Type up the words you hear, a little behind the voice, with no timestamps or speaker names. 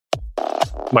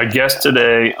My guest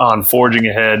today on Forging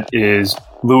Ahead is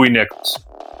Louis Nichols.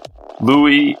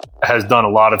 Louis has done a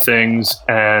lot of things,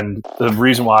 and the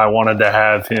reason why I wanted to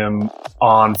have him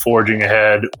on Forging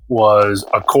Ahead was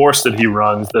a course that he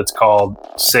runs that's called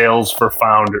Sales for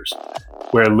Founders,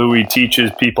 where Louis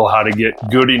teaches people how to get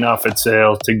good enough at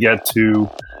sales to get to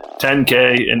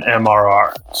 10K in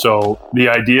MRR. So the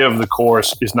idea of the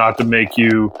course is not to make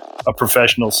you a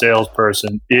professional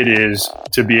salesperson. It is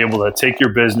to be able to take your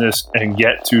business and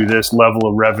get to this level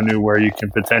of revenue where you can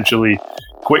potentially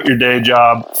quit your day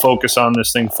job, focus on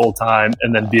this thing full time,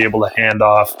 and then be able to hand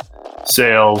off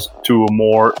sales to a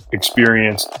more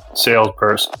experienced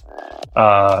salesperson.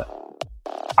 I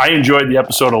enjoyed the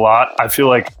episode a lot. I feel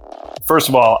like, first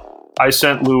of all, I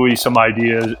sent Louis some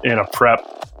ideas in a prep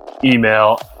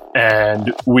email,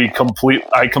 and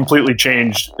I completely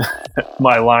changed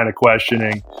my line of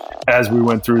questioning as we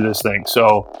went through this thing.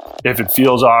 So if it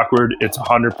feels awkward, it's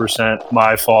 100%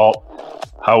 my fault.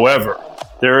 However,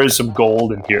 there is some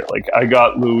gold in here. Like, I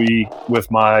got Louis with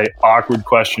my awkward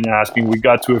question asking. We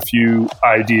got to a few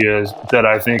ideas that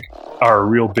I think are a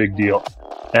real big deal.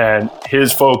 And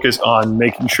his focus on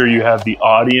making sure you have the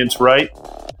audience right,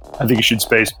 I think you should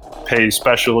pay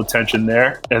special attention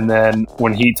there. And then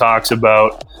when he talks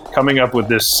about coming up with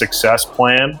this success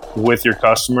plan with your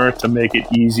customer to make it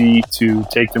easy to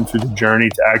take them through the journey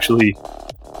to actually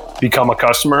become a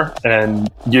customer and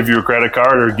give you a credit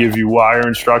card or give you wire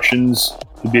instructions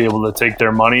to be able to take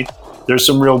their money, there's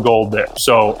some real gold there.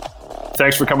 So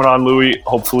thanks for coming on, Louis.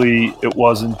 Hopefully it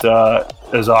wasn't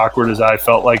as awkward as I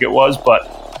felt like it was,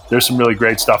 but there's some really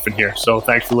great stuff in here. So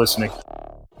thanks for listening.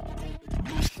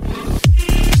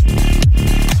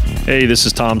 Hey, this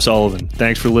is Tom Sullivan.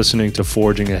 Thanks for listening to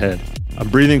Forging Ahead. I'm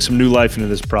breathing some new life into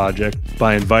this project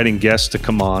by inviting guests to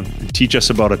come on and teach us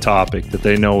about a topic that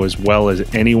they know as well as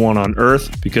anyone on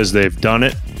earth because they've done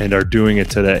it and are doing it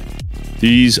today.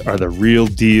 These are the real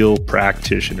deal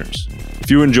practitioners.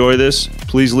 If you enjoy this,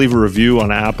 please leave a review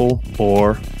on Apple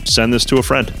or send this to a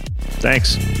friend.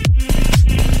 Thanks.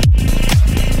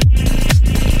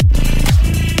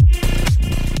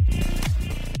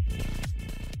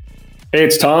 Hey,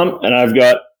 it's Tom, and I've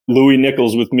got Louis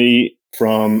Nichols with me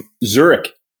from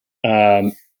Zurich.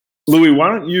 Louis, why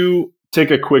don't you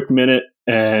take a quick minute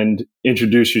and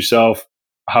introduce yourself,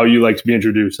 how you like to be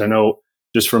introduced? I know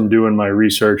just from doing my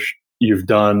research, you've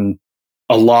done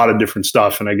a lot of different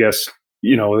stuff, and I guess,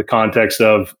 the context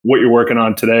of what you're working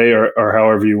on today or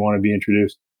however you want to be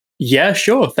introduced. Yeah,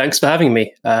 sure. Thanks for having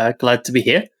me. Glad to be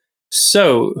here.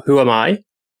 So, who am I?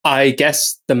 I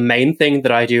guess the main thing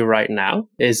that I do right now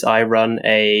is I run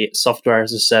a software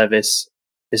as a service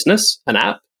business, an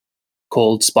app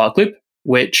called Sparkloop,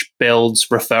 which builds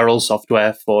referral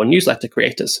software for newsletter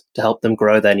creators to help them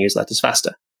grow their newsletters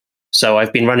faster. So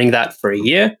I've been running that for a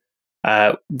year.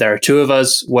 There are two of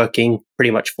us working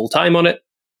pretty much full time on it.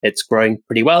 It's growing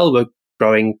pretty well. We're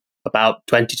growing about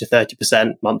 20 to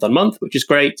 30% month on month, which is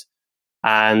great.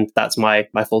 And that's my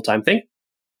full-time thing.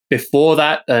 Before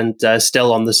that, and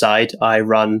still on the side, I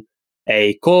run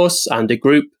a course and a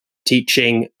group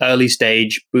teaching early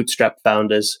stage bootstrap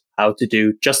founders how to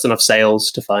do just enough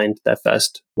sales to find their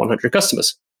first 100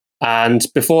 customers. And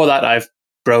before that, I've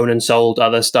grown and sold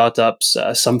other startups,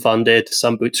 some funded,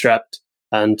 some bootstrapped,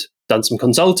 and done some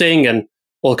consulting and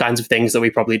all kinds of things that we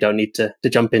probably don't need to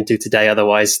jump into today.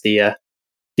 Otherwise, the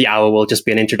hour will just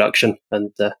be an introduction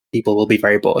and people will be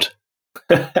very bored.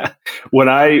 When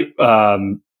I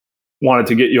wanted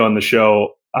to get you on the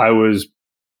show, I was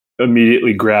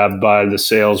immediately grabbed by the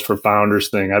Sales for Founders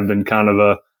thing. I've been kind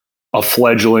of a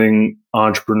fledgling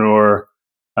entrepreneur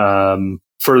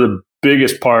for the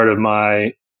biggest part of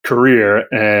my career,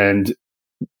 and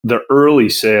the early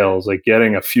sales, like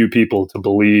getting a few people to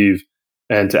believe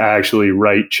and to actually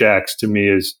write checks, to me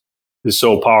is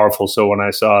so powerful. So when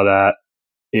I saw that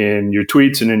in your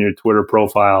tweets and in your Twitter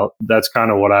profile, that's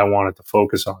kind of what I wanted to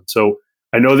focus on. So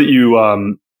I know that you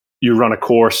run a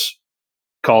course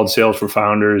called Sales for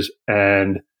Founders,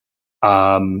 and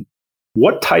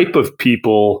what type of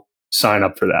people sign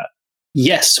up for that?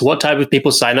 Yes. What type of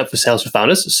people sign up for Sales for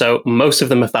Founders? So most of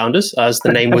them are founders, as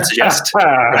the name would suggest,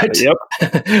 right?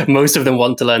 Yep. Most of them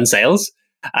want to learn sales.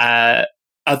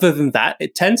 Other than that,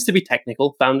 it tends to be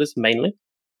technical founders mainly.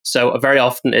 So very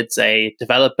often it's a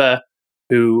developer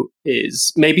who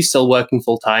is maybe still working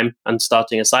full time and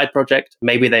starting a side project.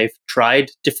 Maybe they've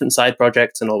tried different side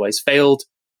projects and always failed.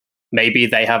 Maybe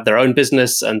they have their own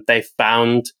business and they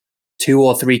found 2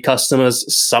 or 3 customers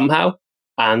somehow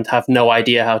and have no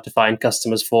idea how to find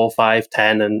customers 4, 5,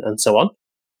 10, and so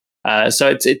on. So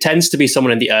it tends to be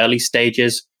someone in the early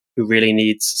stages who really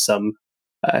needs some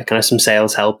some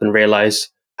sales help and realize,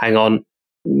 hang on,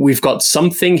 we've got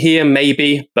something here,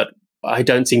 maybe, but I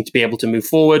don't seem to be able to move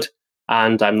forward,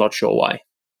 and I'm not sure why.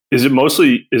 Is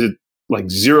it like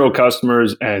 0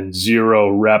 customers and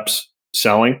 0 reps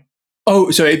selling?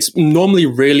 Oh, so it's normally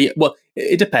really, well,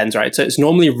 it depends, right? So it's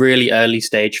normally really early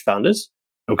stage founders.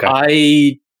 Okay.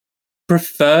 I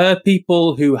prefer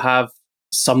people who have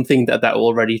something that they're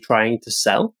already trying to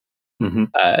sell,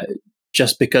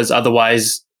 just because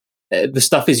otherwise the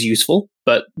stuff is useful,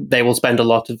 but they will spend a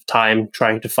lot of time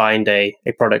trying to find a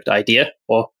product idea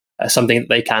or something that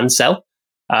they can sell.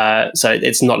 So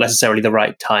it's not necessarily the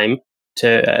right time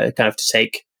to to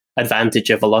take advantage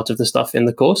of a lot of the stuff in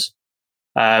the course.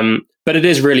 But it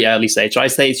is really early stage. So I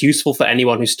say it's useful for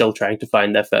anyone who's still trying to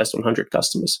find their first 100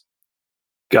 customers.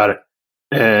 Got it.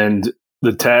 And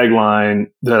the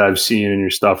tagline that I've seen in your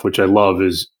stuff, which I love,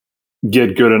 is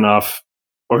get good enough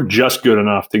or just good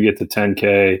enough to get to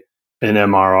 10K in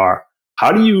MRR.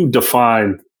 How do you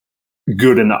define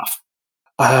good enough?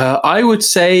 I would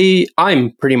say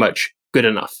I'm pretty much good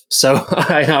enough. So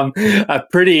I am a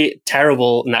pretty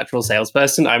terrible natural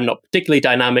salesperson. I'm not particularly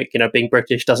dynamic. Being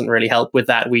British doesn't really help with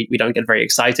that. We don't get very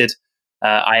excited.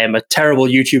 I am a terrible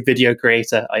YouTube video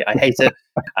creator. I hate it.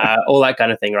 All that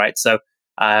kind of thing, right? So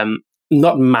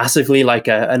not massively like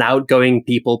an outgoing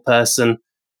people person.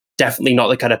 Definitely not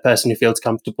the kind of person who feels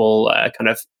comfortable kind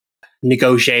of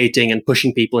negotiating and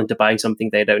pushing people into buying something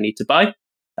they don't need to buy.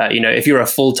 If you're a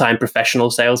full-time professional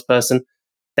salesperson,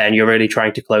 then you're really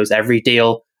trying to close every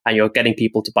deal and you're getting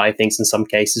people to buy things in some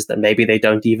cases that maybe they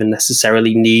don't even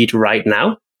necessarily need right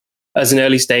now. As an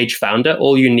early stage founder,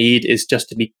 all you need is just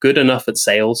to be good enough at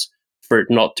sales for it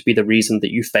not to be the reason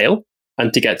that you fail,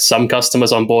 and to get some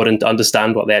customers on board and to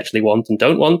understand what they actually want and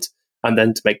don't want, and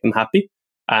then to make them happy.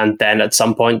 And then at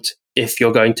some point, if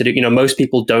you're going to do, most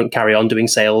people don't carry on doing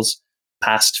sales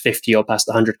past 50 or past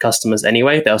 100 customers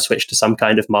anyway. They'll switch to some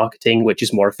kind of marketing, which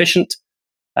is more efficient,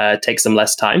 takes them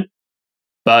less time.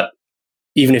 But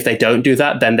even if they don't do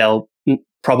that, then they'll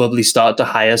probably start to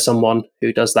hire someone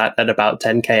who does that at about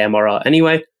 10K MRR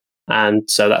anyway. And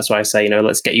so that's why I say,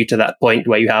 let's get you to that point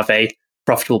where you have a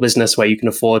profitable business where you can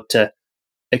afford to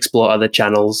explore other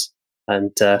channels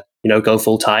and, go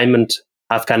full time and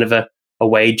have kind of a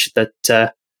wage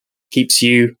that keeps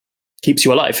you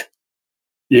alive.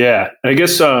 Yeah. I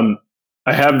guess I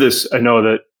have this, I know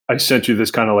that I sent you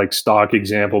this kind of like stock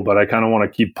example, but I kind of want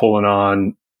to keep pulling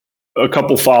on a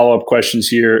couple follow-up questions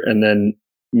here, and then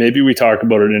maybe we talk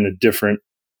about it in a different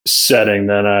setting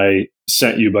than I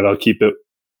sent you, but I'll keep it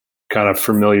kind of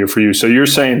familiar for you. So you're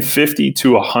saying 50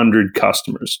 to 100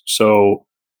 customers. So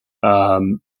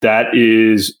that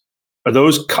is, are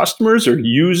those customers or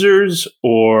users,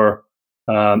 or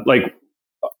are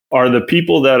the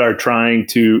people that are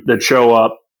that show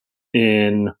up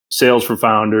in Sales for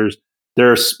Founders,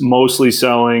 they're mostly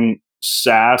selling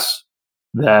SaaS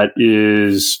that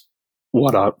is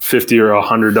 $50 or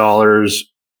 $100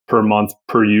 per month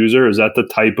per user? Is that the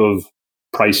type of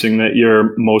pricing that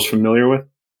you're most familiar with?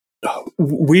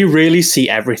 We really see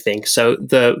everything. So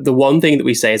the one thing that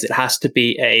we say is it has to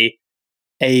be a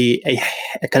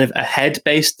kind of a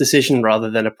head-based decision rather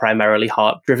than a primarily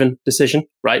heart-driven decision,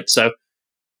 right? So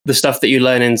the stuff that you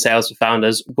learn in Sales for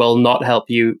Founders will not help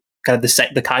you, kind of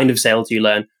the kind of sales you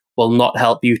learn will not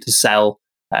help you to sell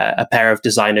a pair of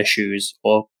designer shoes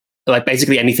or like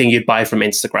basically anything you'd buy from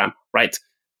Instagram, right?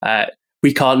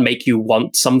 We can't make you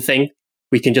want something.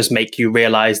 We can just make you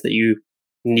realize that you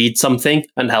need something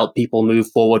and help people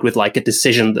move forward with like a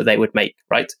decision that they would make,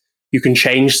 right? You can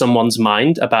change someone's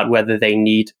mind about whether they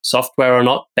need software or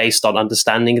not based on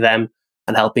understanding them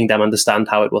and helping them understand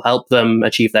how it will help them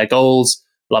achieve their goals,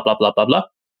 blah, blah, blah, blah, blah.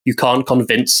 You can't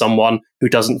convince someone who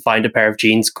doesn't find a pair of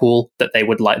jeans cool that they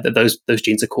would like, that those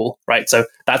jeans are cool, right? So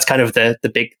that's kind of the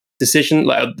big decision,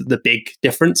 the big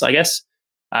difference, I guess.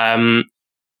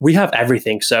 We have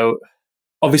everything. So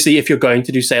obviously, if you're going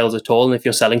to do sales at all, and if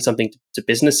you're selling something to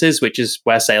businesses, which is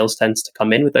where sales tends to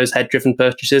come in with those head-driven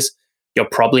purchases, you're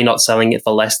probably not selling it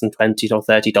for less than $20 or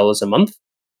 $30 a month.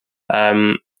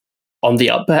 On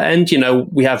the upper end,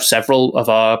 we have several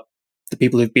of the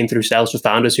people who've been through Sales for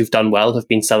Founders who've done well, have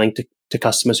been selling to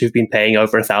customers who've been paying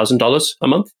over $1,000 a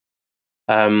month.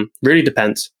 Really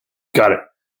depends. Got it.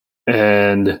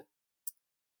 And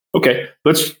okay,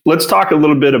 let's talk a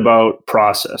little bit about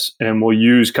process, and we'll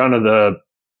use kind of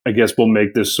we'll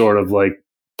make this sort of like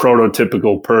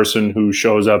prototypical person who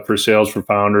shows up for Sales for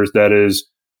Founders. That is,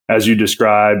 as you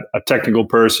describe, a technical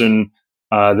person.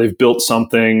 They've built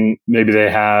something. Maybe they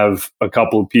have a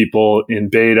couple of people in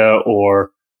beta,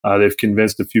 or they've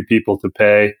convinced a few people to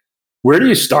pay. Where do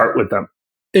you start with them?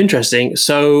 Interesting.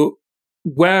 So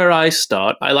where I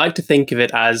start, I like to think of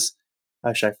it as,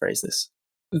 how should I phrase this?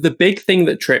 the big thing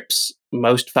that trips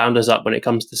most founders up when it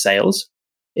comes to sales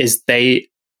is they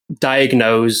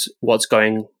diagnose what's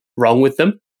going wrong with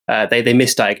them. They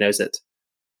misdiagnose it.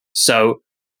 So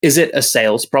is it a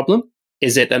sales problem?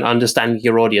 Is it an understanding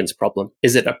your audience problem?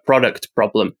 Is it a product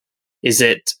problem? Is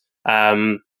it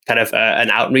kind of an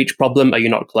outreach problem? Are you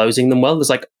not closing them well? There's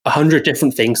like 100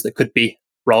 different things that could be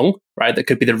wrong, right? That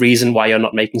could be the reason why you're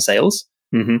not making sales.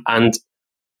 Mm-hmm. And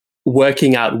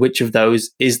working out which of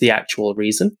those is the actual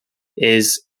reason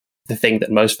is the thing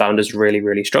that most founders really,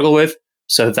 really struggle with.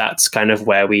 So that's kind of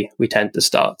where we tend to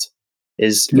start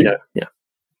is,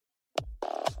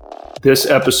 This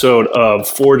episode of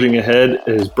Forging Ahead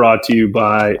is brought to you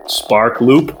by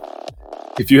SparkLoop.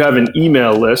 If you have an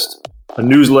email list, a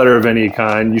newsletter of any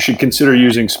kind, you should consider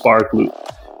using SparkLoop.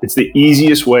 It's the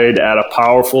easiest way to add a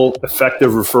powerful,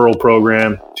 effective referral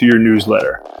program to your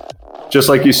newsletter. Just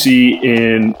like you see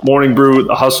in Morning Brew,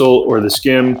 The Hustle, or The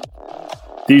Skim,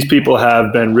 these people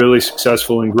have been really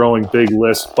successful in growing big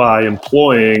lists by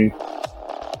employing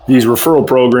these referral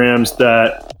programs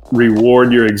that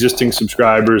reward your existing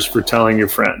subscribers for telling your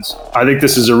friends. I think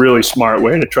this is a really smart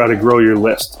way to try to grow your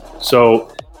list. So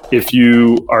if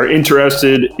you are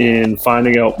interested in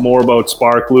finding out more about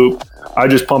SparkLoop, I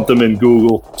just pumped them in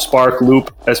Google. SparkLoop,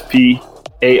 SparkLoop,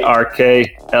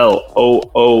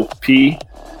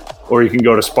 or you can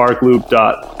go to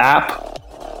sparkloop.app,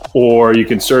 or you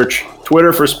can search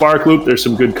Twitter for SparkLoop. There's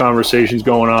some good conversations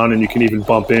going on, and you can even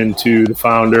bump into the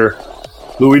founder,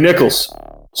 Louis Nichols.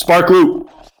 SparkLoop.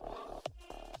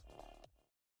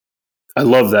 I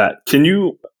love that.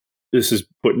 This is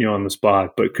putting you on the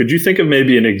spot, but could you think of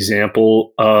maybe an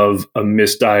example of a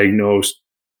misdiagnosed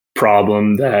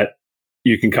problem that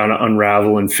you can kind of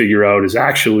unravel and figure out is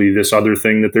actually this other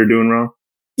thing that they're doing wrong?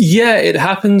 Yeah, it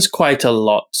happens quite a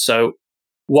lot. So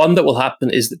one that will happen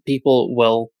is that people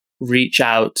will reach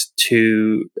out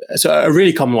to, so a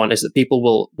really common one is that people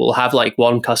will have like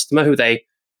one customer who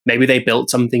maybe they built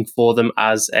something for them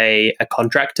as a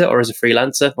contractor or as a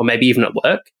freelancer, or maybe even at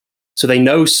work. So they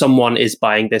know someone is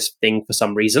buying this thing for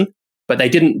some reason, but they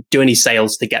didn't do any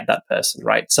sales to get that person,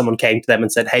 right? Someone came to them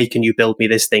and said, hey, can you build me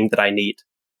this thing that I need?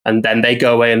 And then they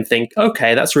go away and think,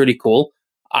 okay, that's really cool.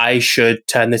 I should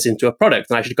turn this into a product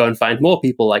and I should go and find more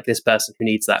people like this person who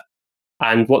needs that.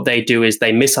 And what they do is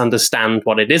they misunderstand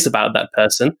what it is about that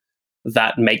person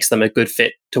that makes them a good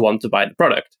fit to want to buy the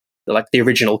product. They're like the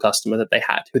original customer that they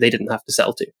had, who they didn't have to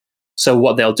sell to. So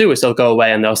what they'll do is they'll go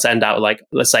away and they'll send out, like,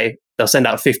 let's say they'll send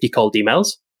out 50 cold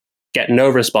emails, get no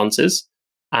responses,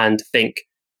 and think,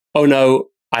 oh no,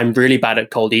 I'm really bad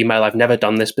at cold email. I've never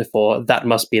done this before. That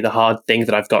must be the hard thing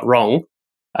that I've got wrong.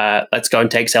 Let's go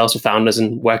and take Sales for Founders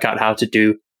and work out how to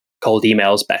do cold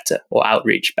emails better or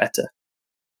outreach better.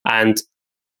 And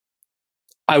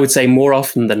I would say more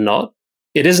often than not,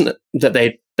 it isn't that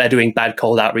they're doing bad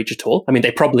cold outreach at all. I mean,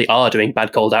 they probably are doing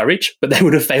bad cold outreach, but they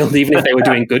would have failed even if they were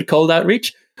doing good cold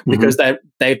outreach, because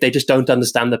they just don't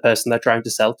understand the person they're trying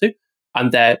to sell to.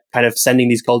 And they're kind of sending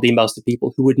these cold emails to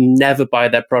people who would never buy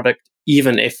their product,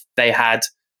 even if they had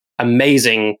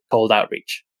amazing cold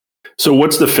outreach. So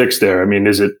what's the fix there? I mean,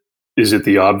 is it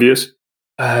the obvious?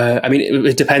 I mean,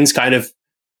 it depends kind of.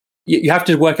 You have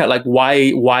to work out like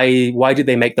why did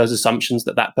they make those assumptions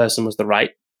that person was the right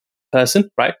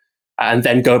person, right? And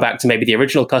then go back to maybe the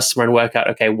original customer and work out,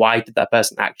 okay, why did that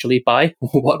person actually buy?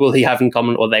 What will he have in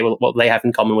common, or what they have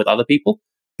in common with other people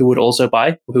who would also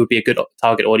buy, who would be a good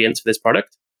target audience for this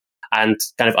product, and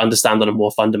kind of understand on a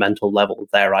more fundamental level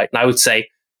there, right? And I would say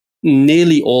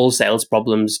nearly all sales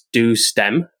problems do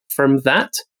stem from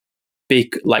that,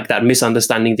 like that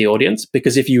misunderstanding the audience,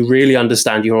 because if you really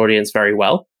understand your audience very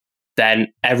well, then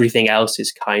everything else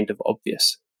is kind of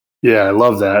obvious. Yeah, I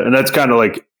love that. And that's kind of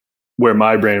like where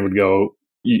my brain would go.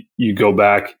 You go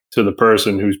back to the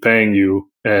person who's paying you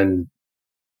and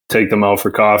take them out for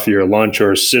coffee or lunch,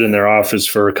 or sit in their office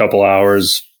for a couple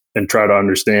hours and try to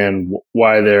understand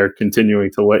why they're continuing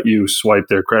to let you swipe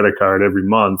their credit card every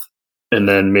month, and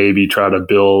then maybe try to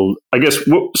build, I guess.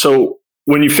 So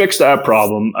when you fix that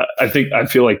problem, I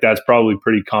feel like that's probably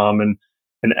pretty common.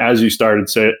 And as you started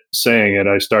saying it,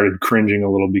 I started cringing a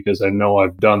little, because I know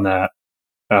I've done that.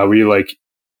 We like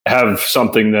have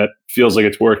something that feels like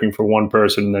it's working for one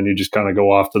person, and then you just kind of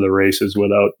go off to the races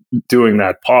without doing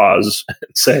that pause and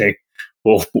saying,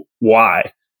 well,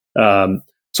 why?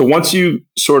 So once you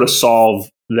sort of solve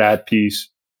that piece,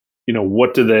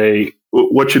 what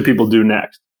should people do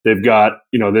next? They've got,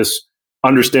 this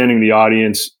understanding the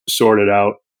audience sorted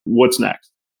out. What's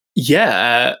next?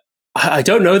 Yeah. I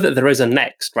don't know that there is a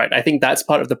next, right? I think that's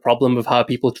part of the problem of how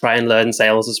people try and learn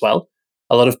sales as well.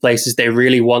 A lot of places, they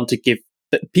really want to give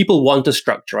that people want a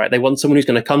structure, right? They want someone who's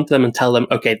going to come to them and tell them,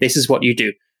 okay, this is what you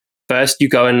do. First, you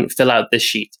go and fill out this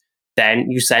sheet. Then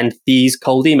you send these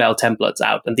cold email templates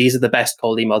out. And these are the best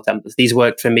cold email templates. These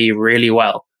worked for me really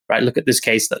well, right? Look at this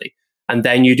case study. And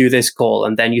then you do this call,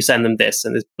 and then you send them this,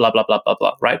 and this blah, blah, blah, blah,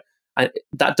 blah, right? And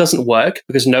that doesn't work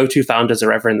because no two founders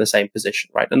are ever in the same position,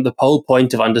 right? And the whole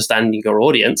point of understanding your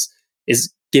audience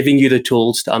is giving you the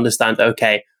tools to understand,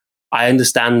 okay, I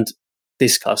understand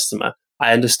this customer.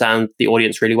 I understand the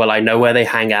audience really well. I know where they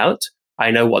hang out.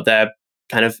 I know what they're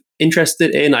kind of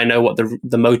interested in. I know what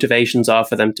the motivations are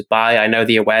for them to buy. I know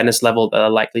the awareness level that they're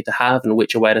likely to have and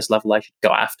which awareness level I should go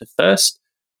after first.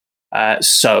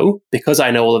 So because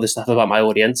I know all of this stuff about my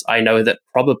audience, I know that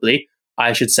probably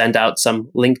I should send out some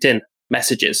LinkedIn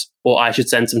messages, or I should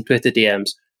send some Twitter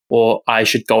DMs, or I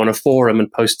should go on a forum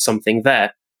and post something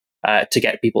there to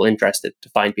get people interested, to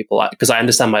find people out. Because I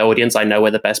understand my audience, I know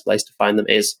where the best place to find them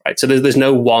is, right? So there's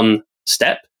no one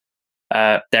step.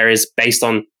 There is, based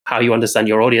on how you understand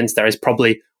your audience, there is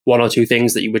probably one or two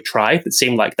things that you would try that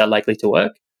seem like they're likely to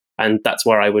work. And that's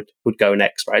where I would go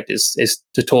next, right? Is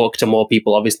to talk to more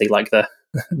people, obviously, like the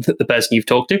the person you've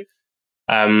talked to.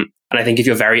 And I think if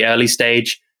you're very early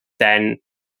stage, then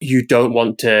you don't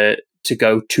want to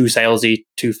go too salesy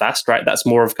too fast, right? That's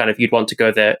more of kind of, you'd want to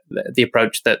go the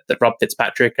approach that Rob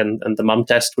Fitzpatrick and the Mum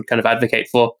Test would kind of advocate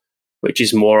for, which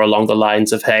is more along the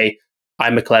lines of, hey,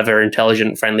 I'm a clever,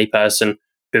 intelligent, friendly person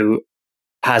who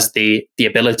has the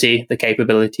ability, the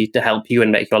capability to help you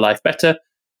and make your life better.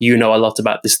 You know a lot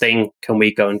about this thing. Can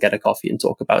we go and get a coffee and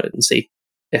talk about it and see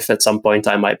if at some point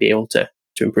I might be able to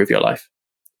improve your life?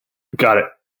 Got it.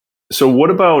 So what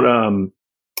about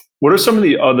what are some of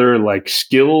the other like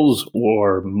skills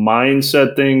or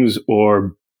mindset things,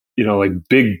 or like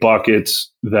big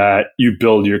buckets that you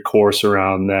build your course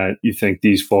around that you think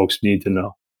these folks need to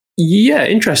know? Yeah,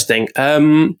 interesting.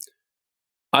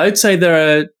 I'd say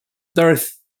there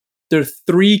are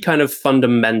three kind of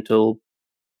fundamental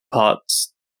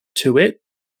parts to it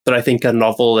that I think are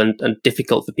novel and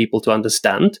difficult for people to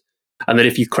understand, and that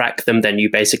if you crack them, then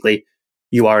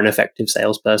you are an effective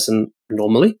salesperson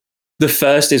normally. The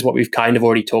first is what we've kind of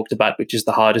already talked about, which is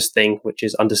the hardest thing, which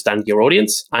is understanding your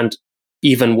audience, and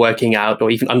even working out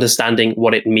or even understanding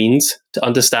what it means to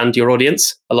understand your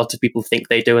audience. A lot of people think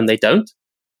they do and they don't.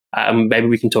 Maybe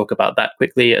we can talk about that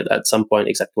quickly at some point,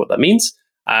 exactly what that means.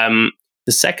 The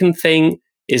second thing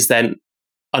is then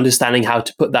understanding how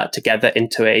to put that together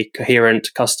into a coherent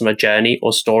customer journey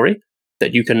or story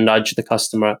that you can nudge the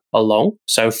customer along.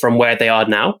 So from where they are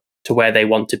now to where they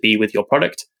want to be with your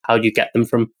product, how do you get them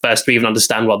from, first, to even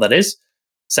understand what that is?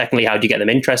 Secondly, how do you get them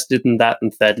interested in that?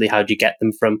 And thirdly, how do you get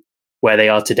them from where they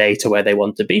are today to where they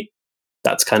want to be?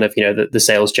 That's kind of, the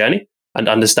sales journey, and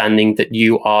understanding that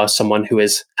you are someone who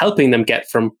is helping them get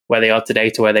from where they are today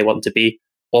to where they want to be,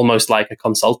 almost like a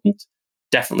consultant.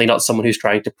 Definitely not someone who's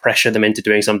trying to pressure them into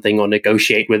doing something or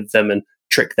negotiate with them and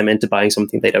trick them into buying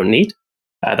something they don't need.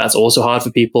 That's also hard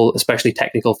for people, especially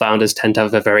technical founders tend to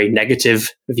have a very negative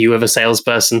view of a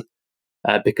salesperson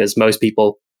because most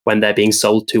people, when they're being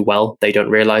sold to well, they don't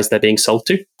realize they're being sold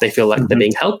to. They feel like they're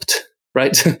being helped,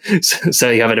 right? So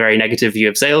you have a very negative view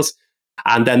of sales.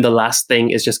 And then the last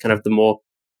thing is just kind of the more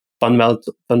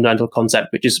fundamental concept,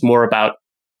 which is more about,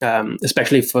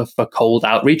 especially for cold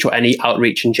outreach or any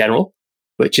outreach in general,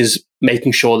 which is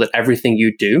making sure that everything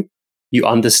you do, you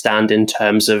understand in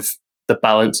terms of the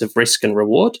balance of risk and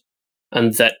reward,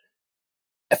 and that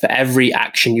for every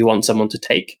action you want someone to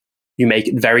take, you make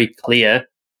it very clear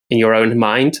in your own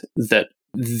mind that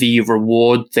the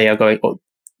reward they are going, or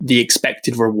the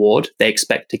expected reward they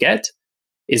expect to get,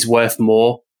 is worth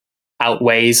more,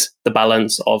 outweighs the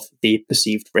balance of the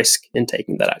perceived risk in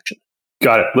taking that action.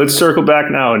 Got it. Let's circle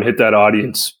back now and hit that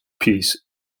audience piece.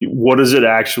 What does it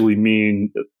actually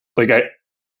mean? Like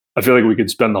I feel like we could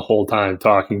spend the whole time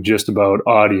talking just about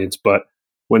audience, but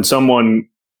when someone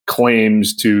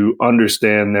claims to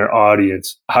understand their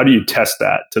audience, how do you test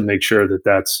that to make sure that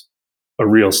that's a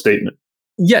real statement?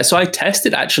 Yeah, so I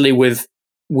tested actually with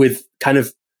kind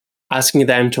of asking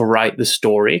them to write the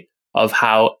story of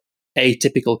how a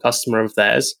typical customer of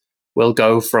theirs will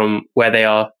go from where they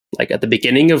are, like at the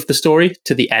beginning of the story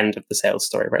to the end of the sales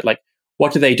story, right? Like,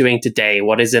 what are they doing today?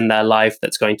 What is in their life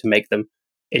that's going to make them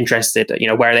interested?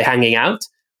 Where are they hanging out?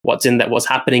 What's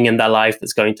happening in their life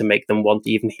that's going to make them want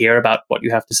to even hear about what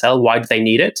you have to sell? Why do they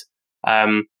need it?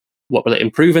 What will it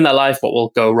improve in their life? What will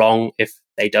go wrong if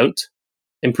they don't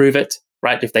improve it,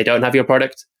 right? If they don't have your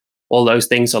product, all those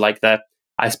things are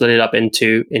I split it up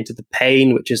into the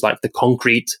pain, which is like the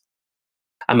concrete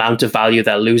amount of value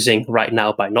they're losing right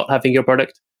now by not having your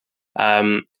product.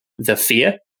 The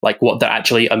fear, like what they're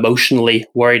actually emotionally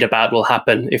worried about will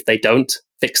happen if they don't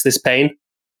fix this pain,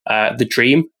 the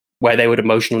dream, where they would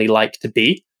emotionally like to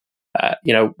be,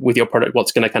 with your product,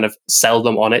 what's going to kind of sell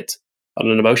them on it on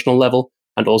an emotional level,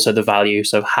 and also the value.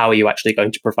 So how are you actually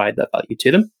going to provide that value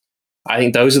to them? I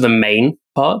think those are the main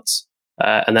parts.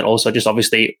 And then also just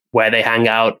obviously where they hang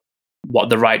out, what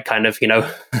the right kind of,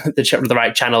 the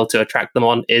right channel to attract them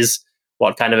on is,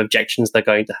 what kind of objections they're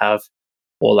going to have,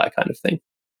 all that kind of thing.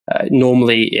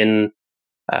 Normally in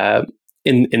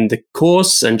the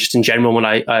course and just in general, when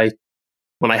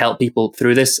I help people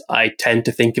through this, I tend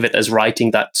to think of it as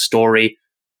writing that story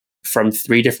from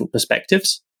 3 different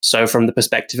perspectives. So from the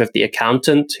perspective of the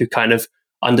accountant, who kind of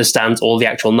understands all the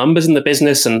actual numbers in the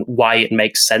business and why it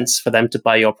makes sense for them to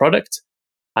buy your product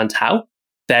and how.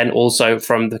 Then also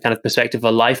from the kind of perspective of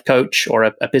a life coach or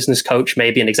a business coach,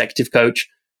 maybe an executive coach,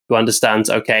 who understands,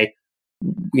 okay,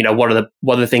 what are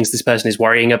the things this person is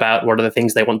worrying about? What are the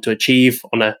things they want to achieve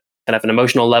on a kind of an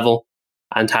emotional level?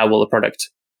 And how will the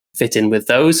product fit in with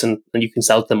those? And you can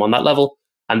sell to them on that level.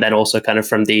 And then also kind of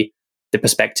from the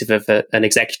perspective of an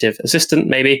executive assistant,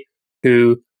 maybe,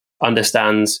 who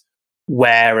understands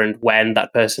where and when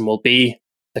that person will be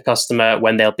the customer,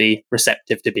 when they'll be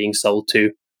receptive to being sold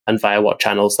to, and via what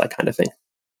channels, that kind of thing.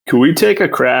 Could we take a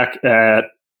crack at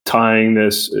tying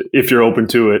this, if you're open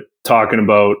to it, talking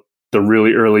about the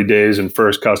really early days and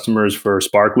first customers for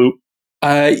SparkLoop?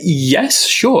 Yes,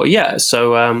 sure. Yeah.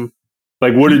 So,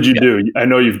 what did you do? I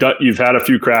know you've had a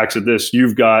few cracks at this.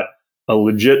 You've got a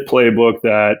legit playbook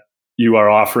that you are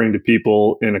offering to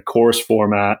people in a course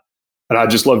format. And I'd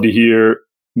just love to hear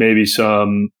maybe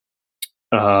some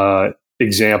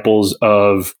examples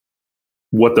of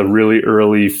what the really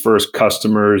early first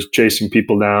customers chasing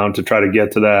people down to try to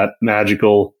get to that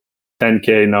magical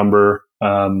 10K number.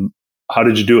 How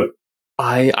did you do it?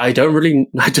 I don't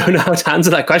know how to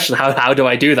answer that question. How do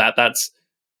I do that?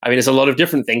 It's a lot of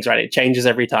different things, right? It changes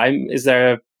every time. Is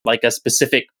there like a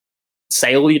specific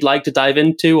sale you'd like to dive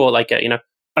into, or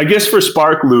I guess for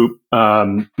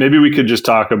SparkLoop, maybe we could just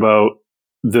talk about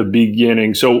the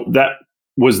beginning. So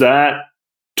that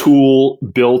tool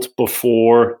built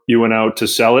before you went out to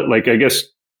sell it? I guess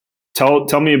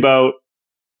tell me about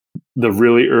the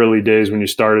really early days when you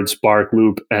started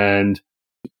SparkLoop, and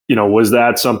was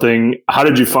that something? How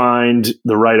did you find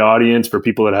the right audience for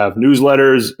people that have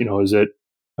newsletters? Is it?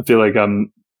 I feel like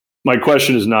my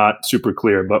question is not super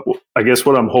clear, but I guess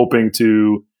what I'm hoping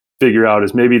to figure out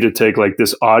is maybe to take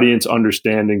this audience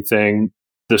understanding thing,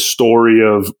 the story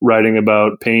of writing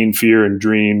about pain, fear, and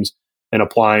dreams, and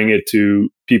applying it to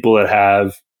people that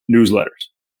have newsletters.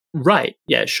 Right.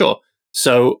 Yeah, sure.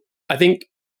 So I think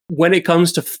when it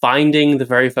comes to finding the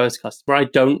very first customer, I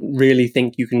don't really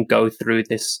think you can go through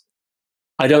this.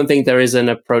 I don't think there is an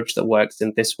approach that works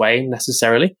in this way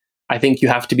necessarily. I think you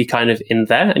have to be kind of in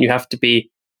there, and you have to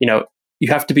be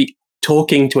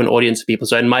talking to an audience of people.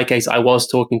 So in my case, I was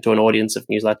talking to an audience of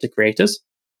newsletter creators,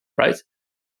 right?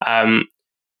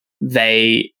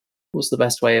 What's the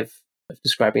best way of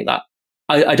describing that?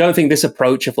 I don't think this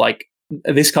approach of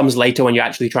this comes later when you're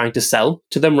actually trying to sell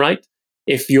to them, right?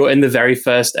 If you're in the very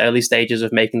first early stages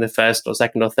of making the first or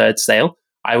second or third sale,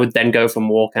 I would then go for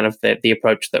more kind of the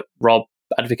approach that Rob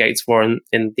advocates for in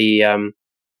the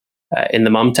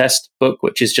Mum Test book,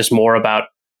 which is just more about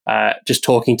just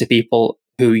talking to people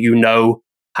who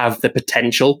have the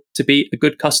potential to be a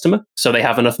good customer. So they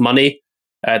have enough money,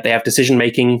 they have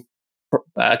decision-making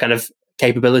kind of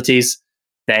capabilities,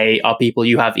 they are people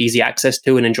you have easy access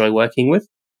to and enjoy working with,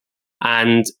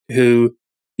 and who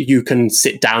you can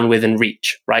sit down with and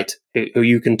reach, right? Who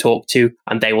you can talk to,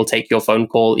 and they will take your phone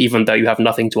call, even though you have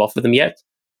nothing to offer them yet,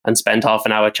 and spend half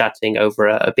an hour chatting over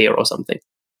a beer or something.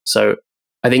 So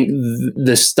I think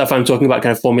the stuff I'm talking about,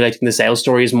 kind of formulating the sales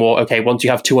story, is more, okay, once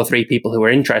you have 2 or 3 people who are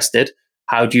interested,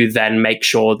 how do you then make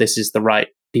sure this is the right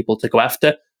people to go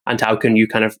after? And how can you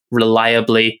kind of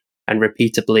reliably and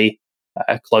repeatably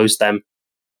close them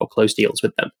or close deals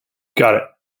with them? Got it.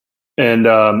 And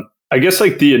I guess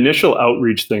the initial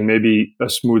outreach thing, maybe a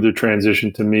smoother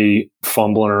transition to me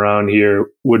fumbling around here,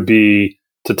 would be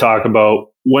to talk about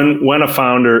when a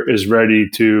founder is ready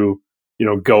to,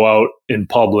 go out in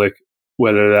public,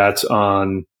 whether that's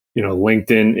on,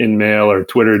 LinkedIn InMail or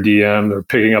Twitter DM, or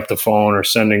picking up the phone or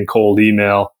sending cold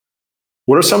email.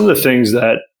 What are some of the things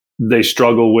that they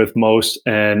struggle with most,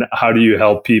 and how do you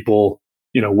help people,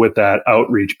 with that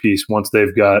outreach piece once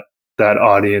they've got that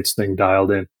audience thing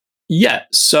dialed in? Yeah.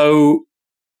 So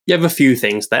you have a few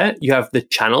things there. You have the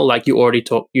channel, like you'd already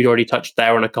touched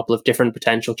there on a couple of different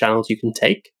potential channels you can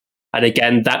take. And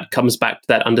again, that comes back to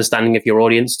that understanding of your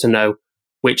audience to know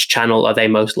which channel are they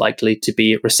most likely to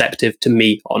be receptive to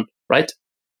me on, right?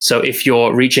 So if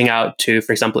you're reaching out to,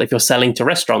 for example, if you're selling to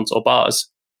restaurants or bars,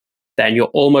 then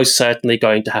you're almost certainly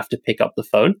going to have to pick up the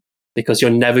phone because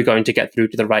you're never going to get through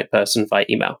to the right person via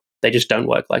email. They just don't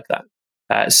work like that.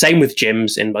 Same with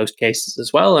gyms in most cases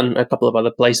as well, and a couple of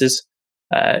other places.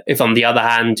 If on the other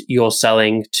hand, you're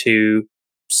selling to,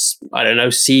 I don't know,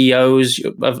 CEOs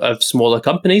of smaller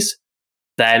companies,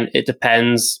 then it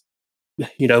depends,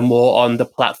 more on the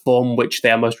platform which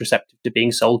they are most receptive to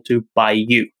being sold to by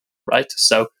you, right?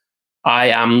 So I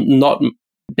am not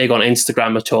big on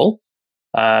Instagram at all,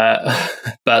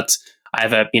 but I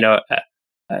have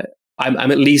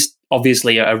I'm at least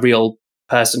obviously a real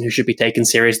person who should be taken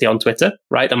seriously on Twitter,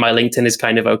 right? And my LinkedIn is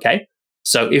kind of okay.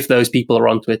 So if those people are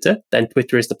on Twitter, then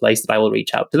Twitter is the place that I will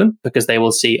reach out to them because they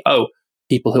will see, oh,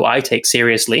 people who I take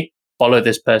seriously follow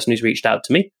this person who's reached out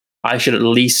to me. I should at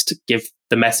least give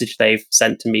the message they've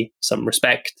sent to me some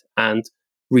respect and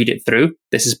read it through.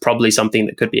 This is probably something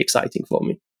that could be exciting for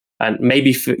me. And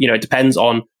maybe, it depends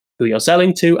on who you're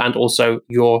selling to and also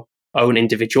your own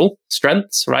individual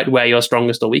strengths, right? Where you're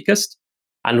strongest or weakest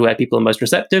and where people are most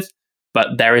receptive.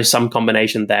 But there is some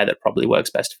combination there that probably works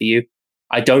best for you.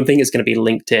 I don't think it's going to be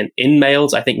LinkedIn in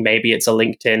mails. I think maybe it's a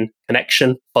LinkedIn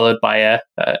connection followed by a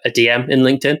DM in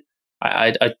LinkedIn.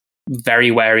 I'm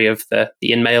very wary of the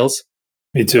in mails.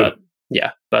 Me too. I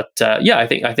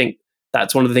think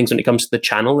that's one of the things when it comes to the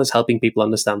channel is helping people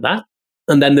understand that.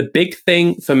 And then the big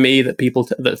thing for me that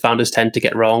that founders tend to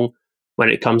get wrong when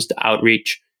it comes to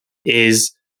outreach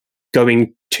is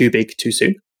going too big too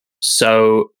soon.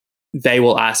 So they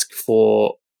will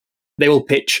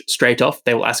pitch straight off.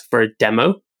 They will ask for a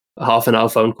demo, a half an hour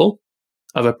phone call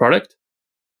of a product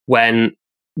when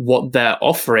what they're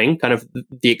offering, kind of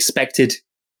the expected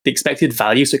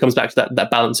value. So it comes back to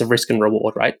that balance of risk and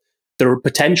reward, right? The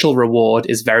potential reward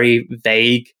is very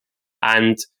vague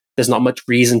and there's not much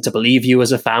reason to believe you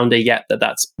as a founder yet that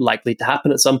that's likely to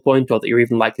happen at some point or that you're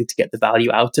even likely to get the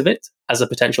value out of it as a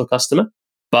potential customer.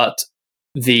 But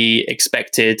the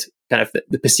expected kind of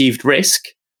the perceived risk,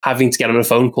 having to get on a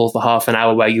phone call for half an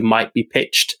hour where you might be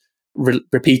pitched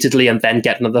repeatedly and then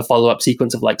get another follow-up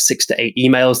sequence of like 6 to 8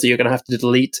 emails that you're going to have to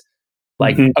delete.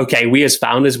 Okay, we as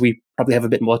founders, we probably have a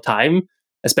bit more time,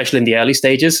 especially in the early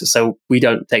stages. So we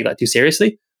don't take that too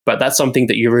seriously, but that's something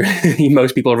that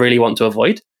most people really want to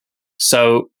avoid.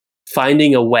 So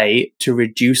finding a way to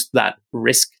reduce that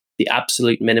risk, the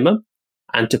absolute minimum,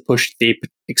 and to push the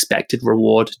expected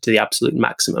reward to the absolute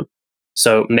maximum.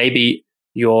 So maybe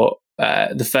you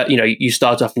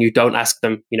start off and you don't ask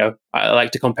them, I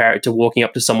like to compare it to walking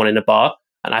up to someone in a bar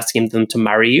and asking them to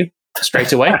marry you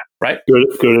straight away, right?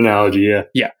 Good analogy, yeah.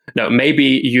 Yeah. No,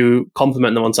 maybe you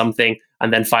compliment them on something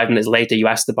and then 5 minutes later you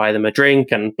ask to buy them a drink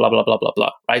and blah, blah, blah, blah,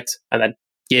 blah, right? And then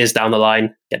years down the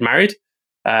line, get married.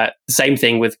 Same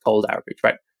thing with cold outreach,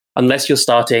 right? Unless you're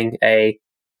starting a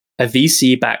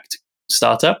VC-backed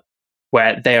startup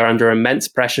where they are under immense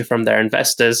pressure from their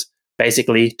investors,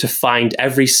 basically to find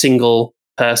every single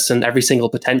person, every single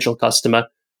potential customer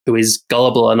who is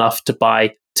gullible enough to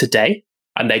buy today,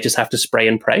 and they just have to spray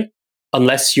and pray.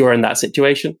 Unless you're in that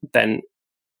situation, then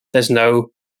there's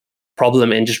no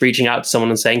problem in just reaching out to someone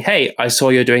and saying, hey, I saw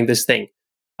you're doing this thing.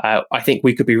 I think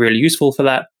we could be really useful for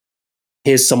that.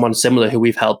 Here's someone similar who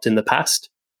we've helped in the past.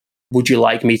 Would you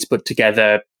like me to put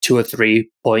together 2 or 3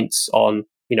 points on,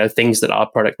 things that our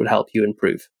product would help you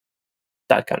improve?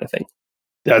 That kind of thing.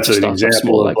 That's an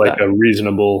example of like a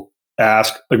reasonable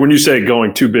ask. Like when you say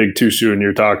going too big too soon,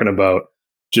 you're talking about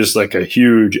just like a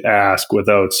huge ask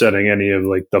without setting any of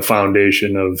like the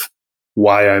foundation of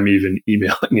why I'm even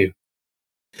emailing you.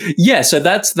 Yeah, so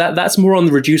that's more on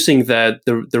reducing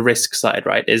the risk side,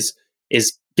 right? Is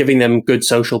giving them good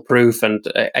social proof and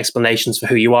explanations for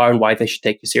who you are and why they should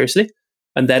take you seriously.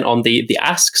 And then on the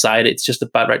ask side, it's just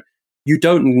about, right, you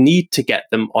don't need to get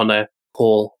them on a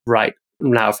call right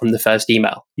now from the first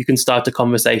email. You can start a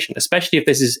conversation, especially if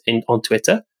this is on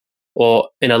Twitter or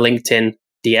in a LinkedIn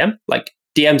DM. Like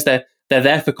DMs, they're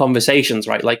there for conversations,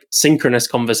 right? Like synchronous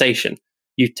conversation.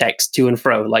 You text to and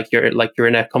fro like you're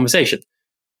in a conversation.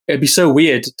 It'd be so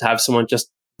weird to have someone just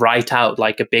write out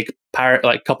like a big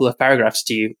couple of paragraphs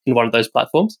to you in one of those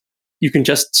platforms. You can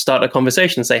just start a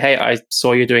conversation and say, hey, I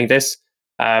saw you doing this.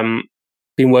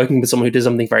 Been working with someone who does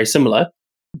something very similar.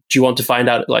 Do you want to find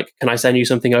out, like, can I send you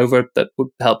something over that would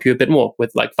help you a bit more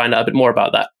with, like, find out a bit more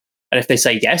about that? And if they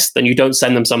say yes, then you don't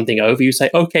send them something over. You say,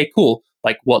 okay, cool.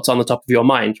 Like, what's on the top of your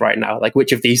mind right now? Like,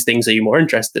 which of these things are you more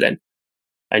interested in?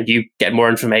 And you get more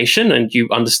information and you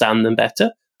understand them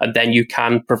better. And then you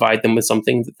can provide them with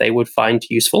something that they would find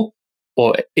useful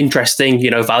or interesting,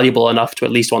 valuable enough to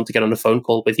at least want to get on a phone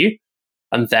call with you.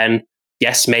 And then,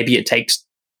 yes, maybe it takes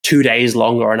 2 days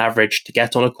longer on average to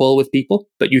get on a call with people,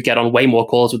 but you get on way more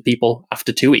calls with people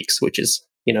after 2 weeks, which is,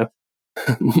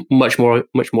 much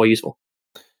more useful.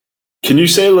 Can you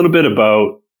say a little bit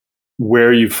about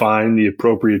where you find the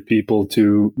appropriate people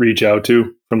to reach out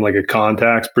to from like a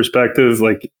contacts perspective?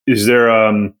 Like, is there,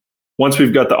 once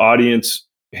we've got the audience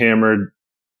hammered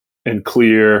and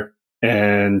clear,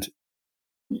 and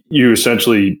you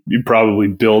probably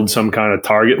build some kind of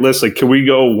target list, like, can we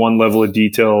go one level of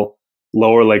detail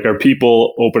lower? Like, are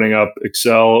people opening up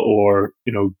Excel or,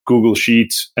 Google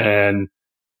Sheets, and,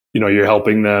 you're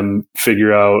helping them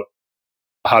figure out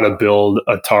how to build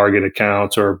a target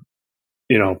account or,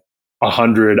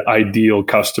 100 ideal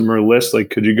customer list?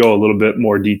 Like, could you go a little bit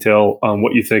more detail on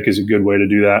what you think is a good way to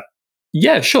do that?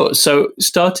 Yeah, sure. So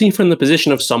starting from the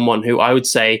position of someone who I would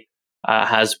say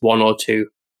has one or two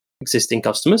existing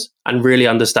customers and really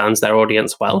understands their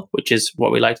audience well, which is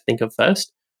what we like to think of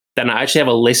first, then I actually have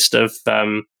a list of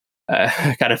kind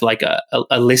of like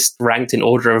a list ranked in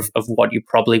order of what you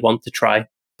probably want to try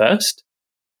first.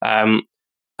 And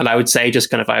I would say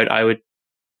just kind of, I would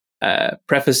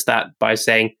preface that by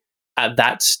saying at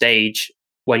that stage,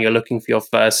 when you're looking for your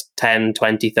first 10,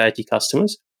 20, 30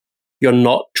 customers, you're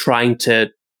not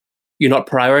prioritizing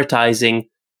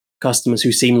customers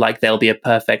who seem like they'll be a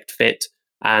perfect fit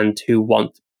and who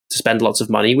want to spend lots of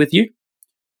money with you.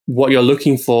 What you're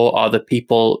looking for are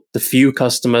the few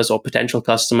customers or potential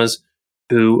customers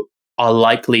who are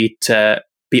likely to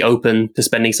be open to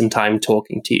spending some time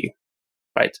talking to you,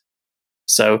 right?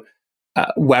 So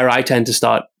where I tend to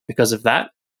start because of that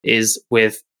is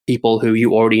with people who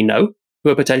you already know who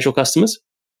are potential customers.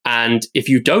 And if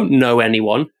you don't know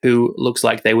anyone who looks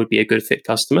like they would be a good fit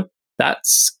customer,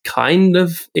 that's kind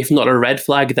of, if not a red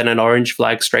flag, then an orange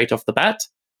flag straight off the bat.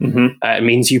 Mm-hmm. It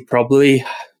means you probably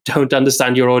don't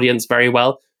understand your audience very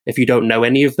well if you don't know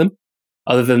any of them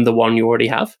other than the one you already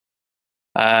have.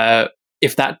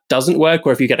 If that doesn't work,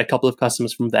 or if you get a couple of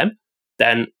customers from them,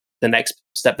 then the next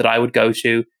step that I would go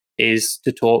to is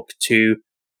to talk to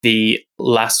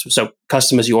so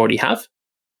customers you already have,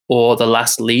 or the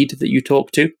last lead that you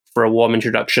talk to for a warm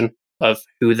introduction of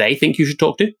who they think you should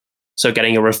talk to. So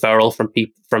getting a referral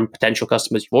from potential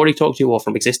customers you've already talked to or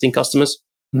from existing customers,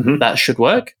 that should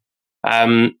work.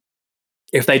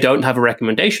 If they don't have a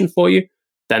recommendation for you,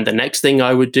 then the next thing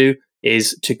I would do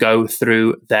is to go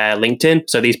through their LinkedIn.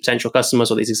 So these potential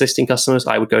customers or these existing customers,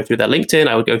 I would go through their LinkedIn,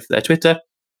 I would go through their Twitter.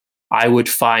 I would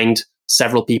find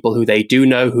several people who they do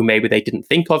know, who maybe they didn't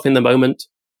think of in the moment,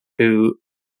 who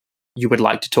you would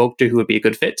like to talk to, who would be a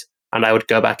good fit. And I would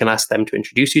go back and ask them to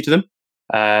introduce you to them.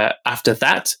 After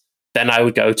that, then I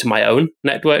would go to my own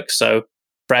network. So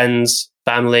friends,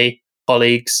 family,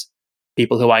 colleagues,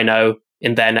 people who I know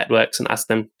in their networks, and ask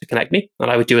them to connect me.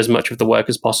 And I would do as much of the work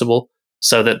as possible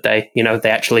so that they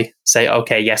actually say,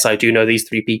 okay, yes, I do know these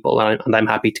 3 people and I'm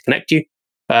happy to connect you.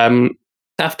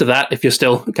 After that, if you're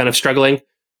still kind of struggling,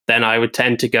 then I would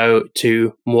tend to go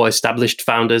to more established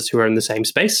founders who are in the same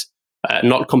space,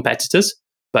 not competitors,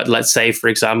 but let's say, for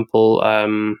example,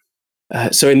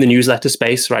 so in the newsletter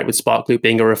space, right, with Sparkloop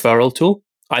being a referral tool,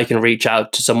 I can reach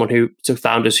out to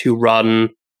founders who run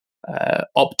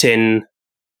opt-in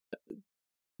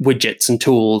widgets and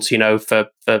tools, for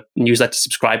newsletter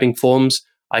subscribing forms.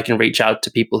 I can reach out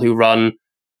to people who run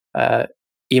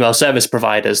email service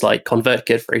providers like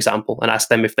ConvertKit, for example, and ask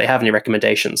them if they have any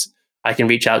recommendations. I can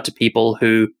reach out to people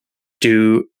who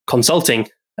do consulting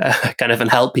kind of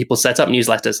and help people set up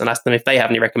newsletters and ask them if they have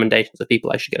any recommendations of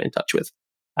people I should get in touch with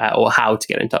or how to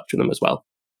get in touch with them as well.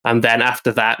 And then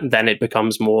after that, then it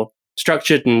becomes more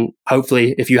structured. And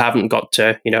hopefully, if you haven't got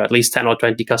to, at least 10 or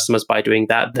 20 customers by doing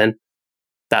that, then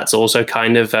that's also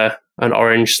kind of an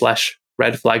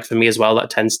orange/red flag for me as well. That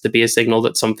tends to be a signal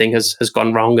that something has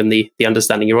gone wrong in the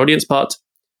understanding your audience part.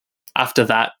 After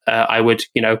that, I would,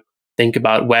 think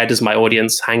about, where does my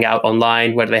audience hang out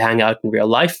online? Where do they hang out in real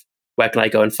life? Where can I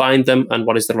go and find them? And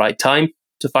what is the right time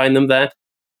to find them there?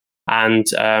 And,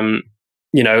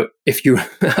 if you,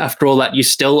 after all that, you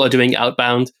still are doing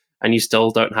outbound and you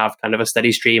still don't have kind of a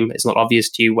steady stream, it's not obvious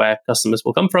to you where customers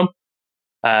will come from,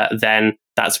 then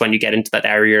that's when you get into that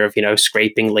area of,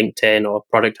 scraping LinkedIn or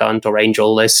Product Hunt or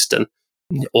Angel List and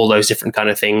all those different kind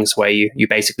of things where you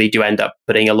basically do end up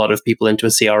putting a lot of people into a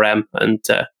CRM and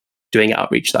doing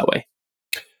outreach that way.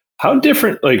 How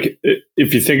different, like,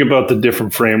 if you think about the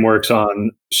different frameworks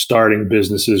on starting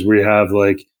businesses, where you have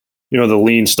the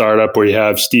lean startup, where you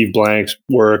have Steve Blank's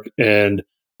work. And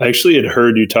I actually had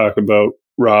heard you talk about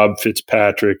Rob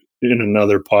Fitzpatrick in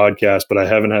another podcast, but I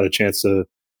haven't had a chance to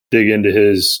dig into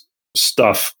his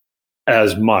stuff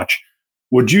as much.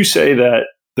 Would you say that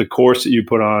the course that you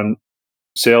put on,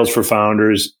 Sales for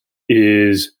Founders,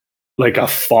 is like a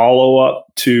follow-up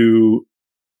to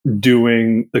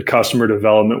doing the customer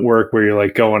development work where you're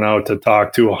like going out to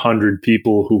talk to 100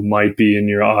 people who might be in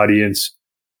your audience?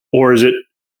 Or is it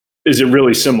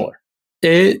really similar?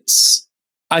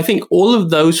 I think all of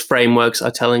those frameworks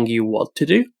are telling you what to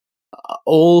do.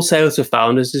 All Sales for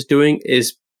Founders is doing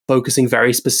is focusing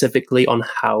very specifically on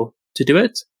how to do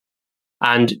it,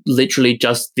 and literally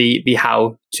just the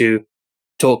how to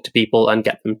talk to people and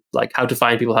get them, like how to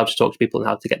find people, how to talk to people, and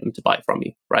how to get them to buy from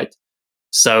you, right?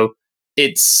 So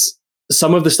it's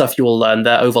some of the stuff you will learn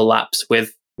there overlaps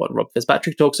with what Rob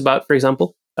Fitzpatrick talks about, for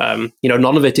example. None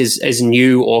of it is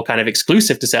new or kind of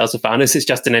exclusive to Sales for Founders. It's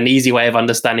just in an easy way of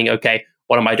understanding, okay,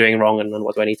 what am I doing wrong, and then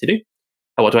what do I need to do?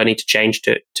 And what do I need to change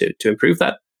to improve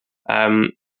that?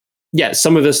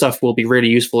 Some of the stuff will be really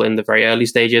useful in the very early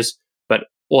stages, but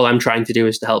all I'm trying to do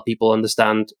is to help people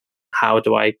understand, how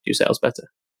do I do sales better?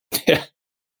 Yeah,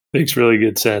 makes really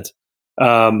good sense.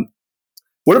 What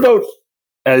about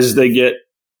as they get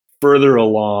further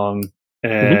along,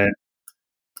 and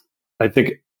I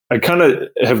think I kind of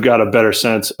have got a better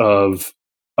sense of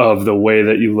the way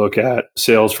that you look at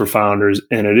Sales for Founders,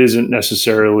 and it isn't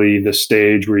necessarily the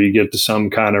stage where you get to some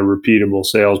kind of repeatable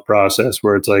sales process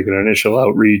where it's like an initial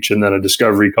outreach and then a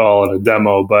discovery call and a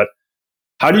demo. But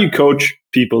how do you coach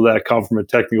people that come from a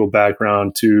technical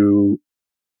background to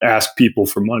ask people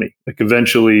for money? Like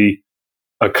eventually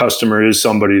a customer is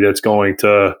somebody that's going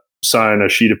to sign a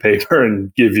sheet of paper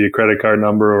and give you a credit card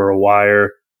number or a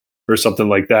wire or something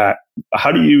like that.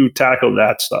 How do you tackle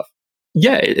that stuff?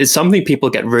 Yeah, it's something people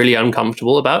get really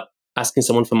uncomfortable about, asking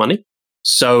someone for money.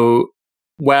 So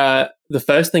where the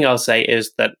first thing I'll say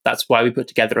is that's why we put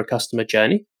together a customer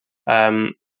journey,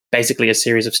 basically a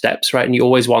series of steps, right? And you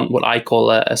always want what I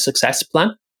call a success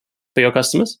plan for your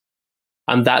customers.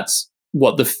 And that's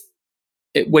what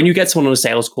when you get someone on a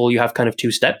sales call, you have kind of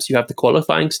two steps. You have the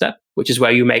qualifying step, which is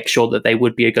where you make sure that they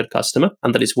would be a good customer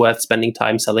and that it's worth spending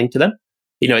time selling to them.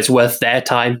 It's worth their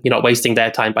time. You're not wasting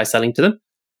their time by selling to them.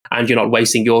 And you're not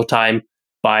wasting your time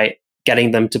by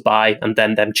getting them to buy and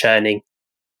then them churning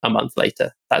a month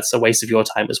later. That's a waste of your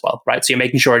time as well, right? So you're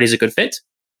making sure it is a good fit.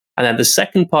 And then the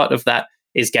second part of that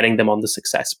is getting them on the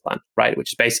success plan, right?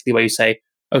 Which is basically where you say,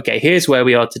 okay, here's where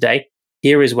we are today.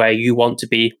 Here is where you want to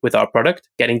be with our product,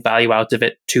 getting value out of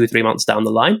it 2-3 months down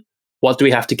the line. What do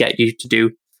we have to get you to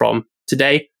do from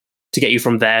today to get you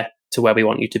from there to where we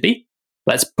want you to be?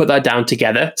 Let's put that down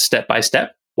together, step by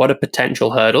step. What are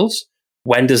potential hurdles?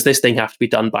 When does this thing have to be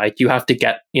done by? Do you have to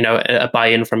get, a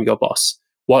buy-in from your boss?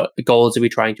 What goals are we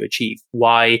trying to achieve?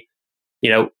 Why,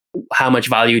 how much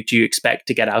value do you expect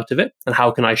to get out of it? And how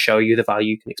can I show you the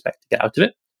value you can expect to get out of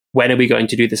it? When are we going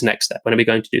to do this next step? When are we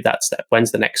going to do that step?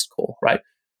 When's the next call, right?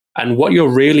 And what you're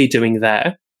really doing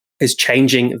there is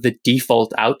changing the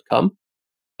default outcome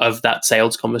of that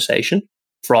sales conversation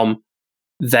from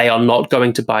they are not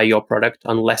going to buy your product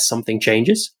unless something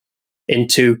changes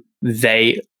into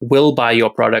they will buy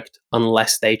your product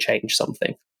unless they change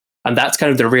something. And that's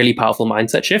kind of the really powerful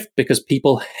mindset shift, because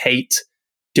people hate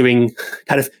change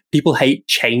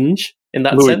in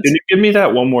that Louis, sense. can you give me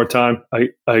that one more time? I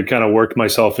kind of worked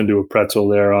myself into a pretzel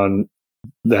there on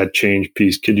that change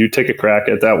piece. Could you take a crack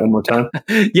at that one more time?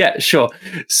 Yeah, sure.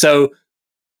 So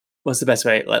what's the best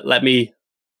way? Let me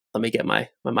get my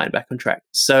mind back on track.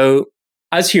 So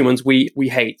as humans, we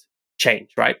hate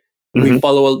change, right? Mm-hmm. We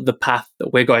follow the path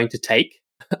that we're going to take,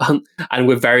 and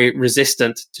we're very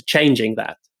resistant to changing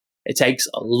that. It takes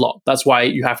a lot. That's why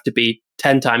you have to be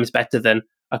 10 times better than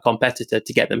a competitor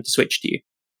to get them to switch to you,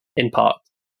 in part,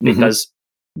 because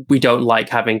we don't like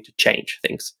having to change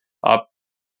things. Our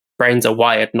brains are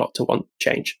wired not to want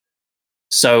change.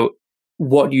 So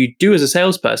what you do as a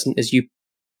salesperson is you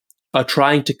are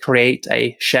trying to create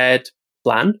a shared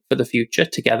plan for the future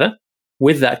together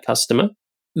with that customer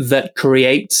that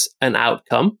creates an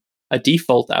outcome, a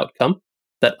default outcome,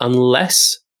 that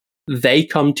unless they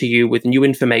come to you with new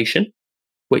information,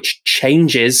 which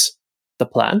changes the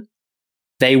plan,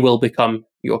 they will become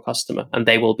your customer and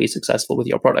they will be successful with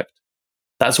your product.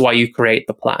 That's why you create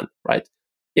the plan, right?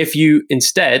 If you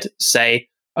instead say,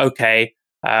 okay,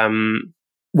 why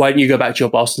don't you go back to your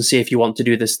boss and see if you want to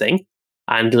do this thing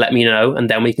and let me know, and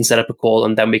then we can set up a call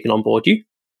and then we can onboard you.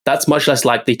 That's much less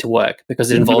likely to work because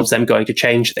it involves them going to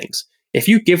change things. If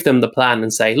you give them the plan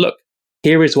and say, look,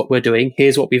 here is what we're doing,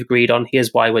 here's what we've agreed on,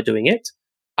 here's why we're doing it,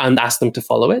 and ask them to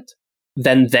follow it,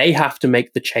 then they have to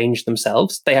make the change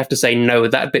themselves. They have to say, no,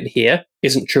 that bit here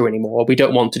isn't true anymore. We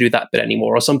don't want to do that bit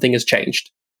anymore, or something has changed.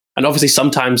 And obviously,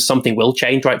 sometimes something will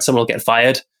change, right? Someone will get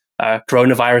fired,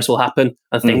 coronavirus will happen,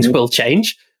 and things will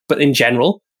change. But in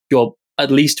general, you're at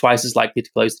least twice as likely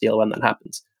to close the deal when that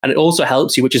happens. And it also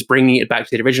helps you, which is bringing it back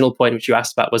to the original point, which you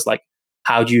asked about, was like,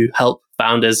 how do you help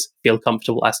founders feel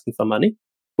comfortable asking for money?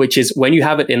 Which is when you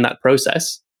have it in that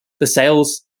process, the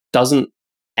sales doesn't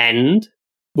end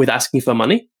with asking for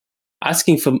money.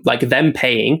 Asking for like them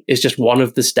paying is just one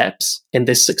of the steps in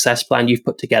this success plan you've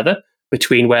put together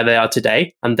between where they are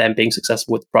today and them being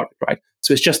successful with the product, right?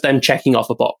 So it's just them checking off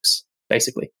a box,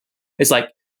 basically. It's like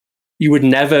you would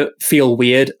never feel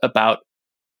weird about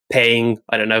paying,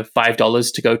 I don't know,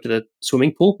 $5 to go to the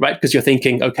swimming pool, right? Because you're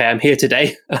thinking, okay, I'm here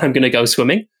today, I'm going to go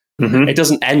swimming. Mm-hmm. It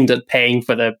doesn't end at paying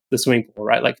for the swimming pool,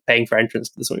 right? Like paying for entrance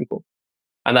to the swimming pool.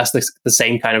 And that's the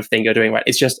same kind of thing you're doing, right?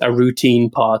 It's just a routine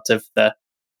part of the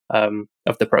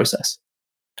process.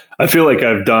 I feel like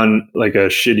I've done like a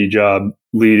shitty job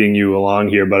leading you along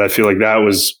here, but I feel like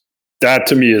that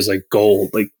to me is like gold.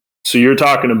 Like, so you're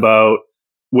talking about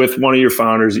with one of your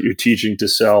founders that you're teaching to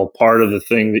sell, part of the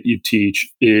thing that you teach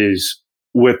is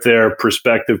with their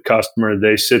prospective customer,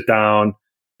 they sit down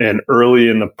and early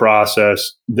in the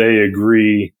process, they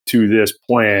agree to this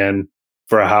plan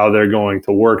for how they're going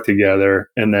to work together.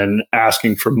 And then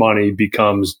asking for money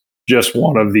becomes just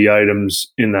one of the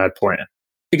items in that plan.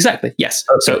 Exactly. Yes.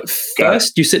 Okay. So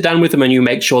first you sit down with them and you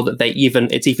make sure that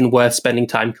it's even worth spending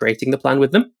time creating the plan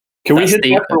with them. Can we hit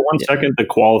that for one second, the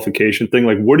qualification thing?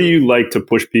 Like, what do you like to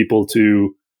push people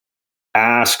to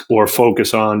ask or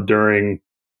focus on during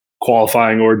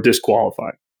qualifying or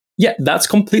disqualifying? Yeah, that's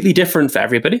completely different for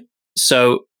everybody.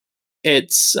 So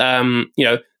it's,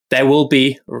 there will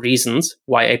be reasons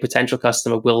why a potential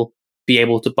customer will be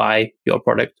able to buy your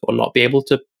product or not be able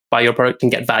to buy your product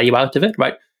and get value out of it,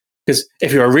 right? Because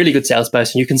if you're a really good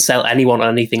salesperson, you can sell anyone on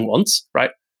anything once, right?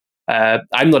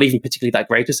 I'm not even particularly that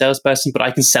great a salesperson, but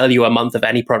I can sell you a month of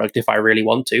any product if I really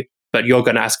want to, but you're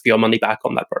going to ask for your money back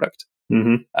on that product.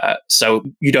 Mm-hmm. So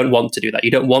you don't want to do that.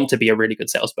 You don't want to be a really good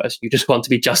salesperson. You just want to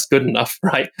be just good enough,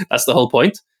 right? That's the whole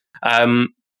point.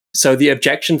 So the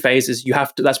objection phase is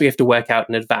that's what you have to work out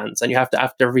in advance. And you have to,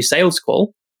 after every sales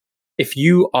call, if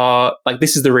you are like,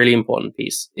 this is the really important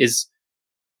piece, is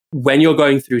when you're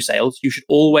going through sales, you should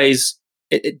always,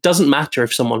 it doesn't matter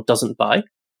if someone doesn't buy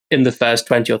in the first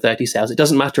 20 or 30 sales. It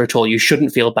doesn't matter at all. You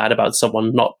shouldn't feel bad about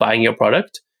someone not buying your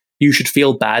product. You should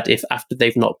feel bad if after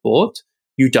they've not bought,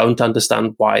 you don't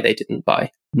understand why they didn't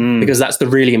buy. Because that's the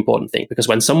really important thing. Because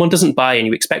when someone doesn't buy and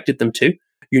you expected them to,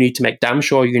 you need to make damn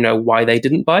sure you know why they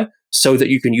didn't buy so that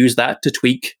you can use that to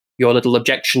tweak your little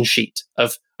objection sheet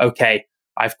of, okay,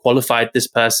 I've qualified this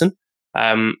person,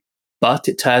 but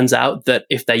it turns out that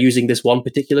if they're using this one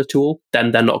particular tool,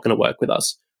 then they're not going to work with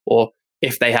us. Or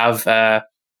if they have,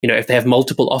 if they have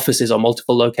multiple offices or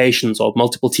multiple locations or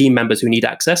multiple team members who need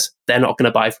access, they're not going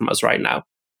to buy from us right now.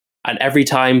 And every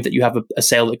time that you have a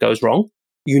sale that goes wrong,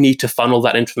 you need to funnel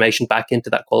that information back into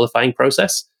that qualifying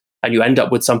process. And you end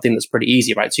up with something that's pretty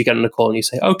easy, right? So you get on a call and you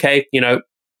say, okay,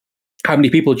 how many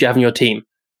people do you have in your team?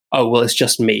 Oh, well, it's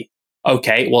just me.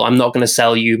 Okay, well, I'm not going to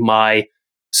sell you my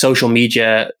social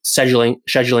media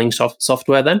scheduling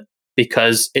software then,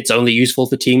 because it's only useful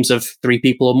for teams of 3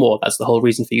 people or more. That's the whole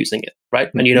reason for using it, right?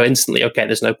 Mm-hmm. And you know instantly, okay,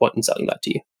 there's no point in selling that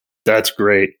to you. That's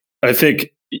great. I think,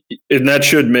 and that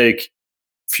should make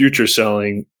future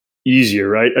selling easier,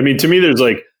 right? I mean, to me, there's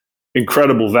like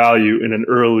incredible value in an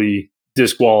early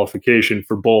disqualification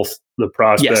for both the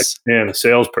prospect and the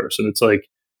salesperson. It's like,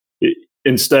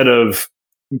 instead of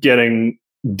getting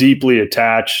deeply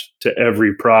attached to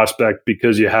every prospect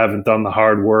because you haven't done the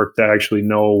hard work to actually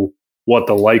know what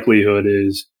the likelihood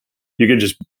is, you can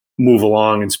just move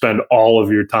along and spend all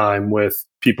of your time with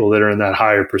people that are in that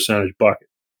higher percentage bucket.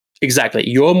 Exactly.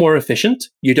 You're more efficient.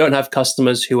 You don't have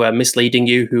customers who are misleading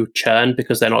you, who churn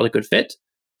because they're not a good fit.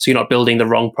 So you're not building the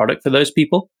wrong product for those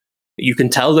people. You can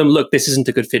tell them, look, this isn't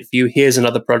a good fit for you. Here's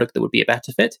another product that would be a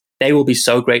better fit. They will be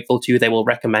so grateful to you. They will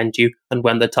recommend you. And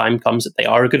when the time comes that they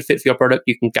are a good fit for your product,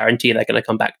 you can guarantee they're going to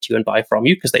come back to you and buy from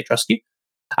you because they trust you.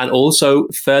 And also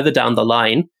further down the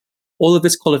line, all of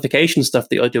this qualification stuff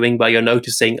that you're doing where you're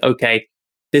noticing, okay,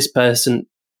 this person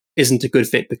isn't a good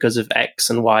fit because of X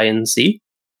and Y and Z.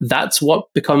 That's what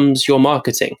becomes your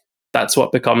marketing. That's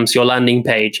what becomes your landing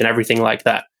page and everything like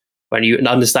that. When you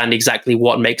understand exactly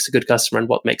what makes a good customer and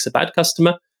what makes a bad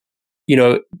customer,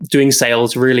 doing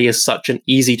sales really is such an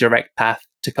easy, direct path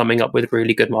to coming up with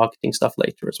really good marketing stuff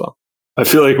later as well. I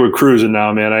feel like we're cruising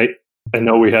now, man. I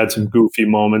know we had some goofy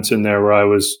moments in there where I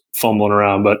was fumbling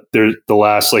around, but there's the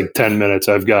last 10 minutes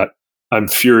I'm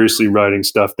furiously writing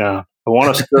stuff down. I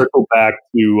want to circle back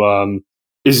to,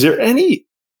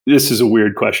 this is a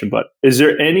weird question, but is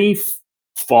there any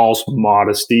false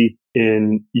modesty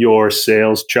in your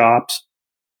sales chops?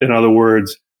 In other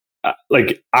words,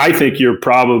 I think you're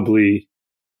probably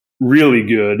really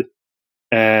good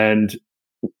And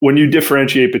when you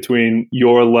differentiate between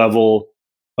your level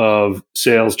of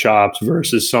sales chops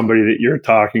versus somebody that you're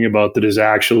talking about that is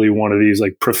actually one of these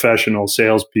like professional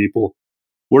salespeople,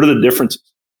 what are the differences?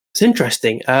 It's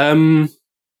interesting.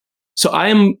 So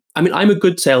I'm a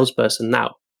good salesperson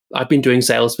now. I've been doing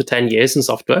sales for 10 years in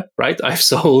software, right? I've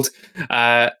sold,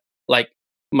 like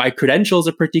my credentials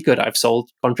are pretty good. I've sold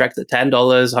contracts at $10,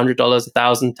 $100,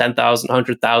 $1,000, $10,000,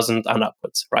 $100,000 and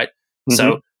upwards, right? Mm-hmm.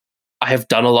 So I have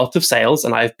done a lot of sales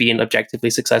and I've been objectively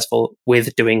successful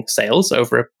with doing sales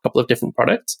over a couple of different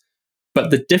products.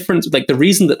 But the difference, like the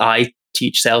reason that I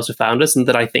teach sales for founders and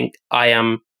that I think I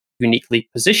am uniquely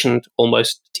positioned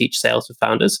almost to teach sales for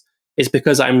founders is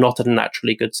because I'm not a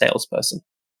naturally good salesperson.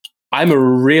 I'm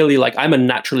a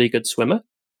naturally good swimmer.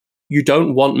 You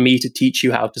don't want me to teach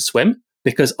you how to swim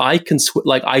because I can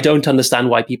I don't understand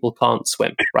why people can't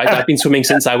swim, right? I've been swimming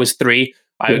since I was 3.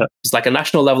 It's like a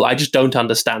national level. I just don't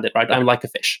understand it, right? I'm like a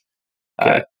fish.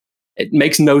 Okay. It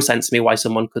makes no sense to me why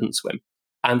someone couldn't swim.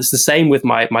 And it's the same with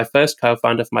my first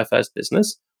co-founder for my first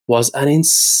business was an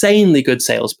insanely good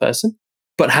salesperson,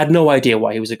 but had no idea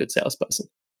why he was a good salesperson.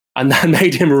 And that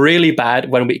made him really bad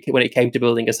when it came to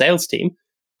building a sales team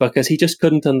because he just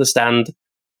couldn't understand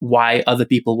why other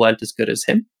people weren't as good as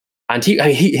him. And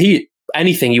he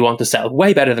anything you want to sell,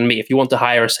 way better than me. If you want to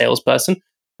hire a salesperson,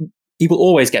 he will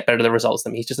always get better the results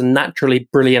than me. He's just a naturally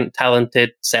brilliant,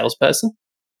 talented salesperson.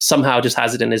 Somehow just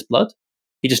has it in his blood.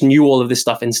 He just knew all of this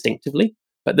stuff instinctively,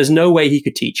 but there's no way he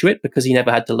could teach you it because he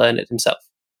never had to learn it himself.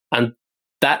 And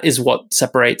that is what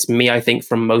separates me, I think,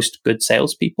 from most good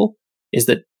salespeople, is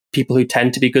that people who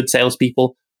tend to be good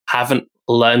salespeople haven't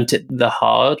learned it the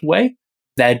hard way.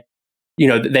 They've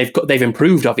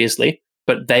improved, obviously,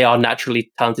 but they are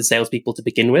naturally talented salespeople to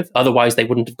begin with. Otherwise, they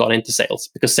wouldn't have gone into sales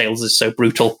because sales is so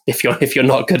brutal if you're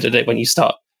not good at it when you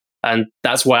start. And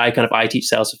that's why I teach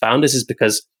sales for founders, is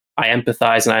because I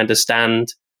empathize and I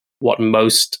understand what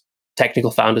most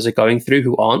technical founders are going through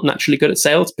who aren't naturally good at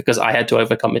sales, because I had to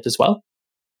overcome it as well.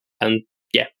 And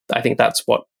yeah, I think that's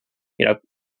what,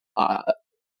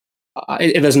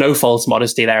 there's no false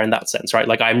modesty there in that sense, right?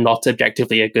 Like I'm not a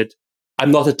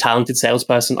talented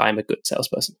salesperson. I'm a good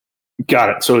salesperson. Got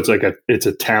it. So it's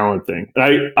a talent thing.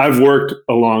 I've worked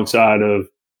alongside of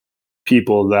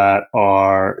people that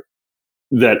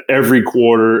every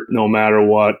quarter, no matter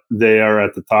what, they are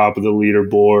at the top of the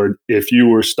leaderboard. If you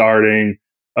were starting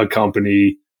a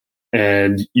company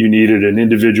and you needed an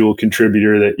individual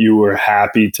contributor that you were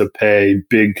happy to pay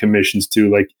big commissions to,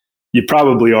 like you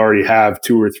probably already have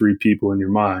 2 or 3 people in your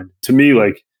mind. To me,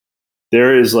 like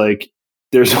there's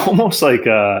almost like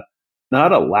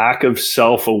not a lack of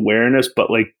self-awareness, but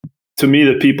like to me,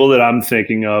 the people that I'm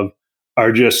thinking of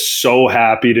are just so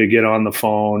happy to get on the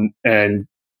phone and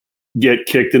get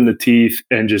kicked in the teeth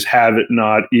and just have it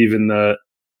not even the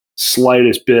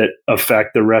slightest bit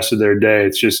affect the rest of their day.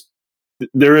 It's just,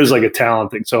 there is like a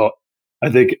talent thing. So I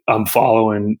think I'm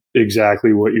following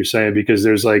exactly what you're saying, because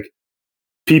there's like,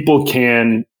 people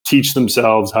can teach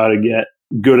themselves how to get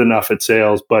good enough at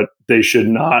sales, but they should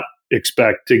not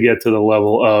expect to get to the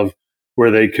level of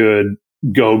where they could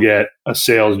go get a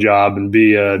sales job and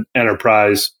be an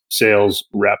enterprise sales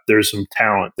rep. There's some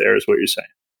talent there, is what you're saying.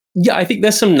 Yeah, I think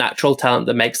there's some natural talent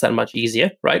that makes that much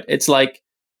easier, right? It's like,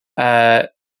 I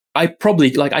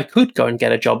could go and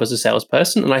get a job as a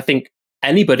salesperson. And I think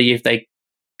anybody, if they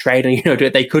train and, do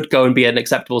it, they could go and be an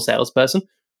acceptable salesperson.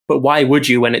 But why would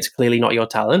you when it's clearly not your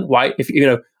talent? Why, if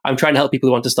I'm trying to help people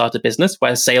who want to start a business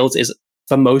where sales is,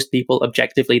 for most people,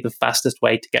 objectively the fastest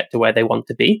way to get to where they want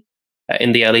to be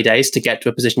in the early days, to get to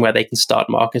a position where they can start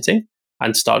marketing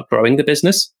and start growing the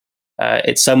business.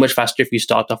 It's so much faster if you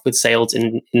start off with sales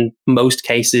in most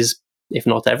cases, if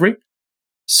not every.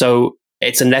 So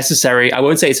it's a necessary, I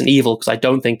won't say it's an evil, because I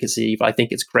don't think it's evil. I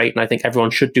think it's great. And I think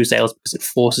everyone should do sales because it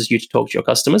forces you to talk to your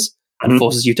customers and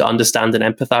forces you to understand and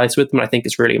empathize with them. And I think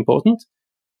it's really important.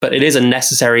 But it is a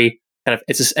necessary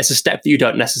it's a step that you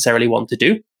don't necessarily want to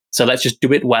do. So let's just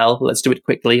do it well. Let's do it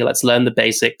quickly. Let's learn the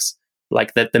basics,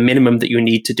 like the minimum that you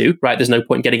need to do, right? There's no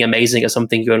point getting amazing at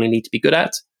something you only need to be good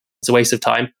at. It's a waste of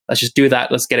time. Let's just do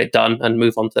that. Let's get it done and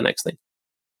move on to the next thing.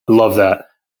 I love that.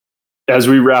 As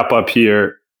we wrap up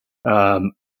here,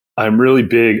 I'm really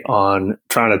big on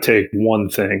trying to take one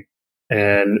thing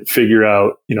and figure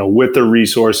out, with the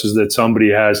resources that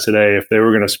somebody has today, if they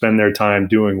were going to spend their time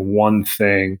doing one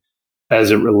thing as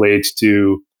it relates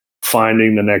to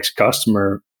finding the next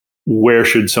customer, where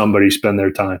should somebody spend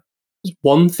their time?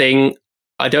 One thing,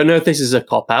 I don't know if this is a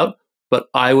cop-out, but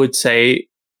I would say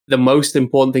the most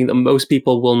important thing that most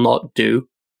people will not do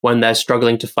when they're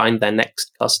struggling to find their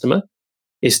next customer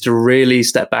is to really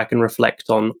step back and reflect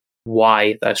on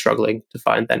why they're struggling to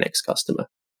find their next customer.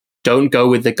 Don't go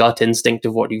with the gut instinct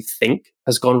of what you think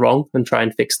has gone wrong and try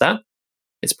and fix that.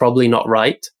 It's probably not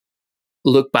right.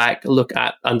 Look back, look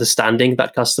at understanding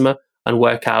that customer and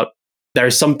work out there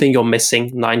is something you're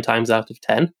missing 9 times out of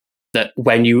 10, that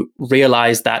when you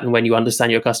realize that and when you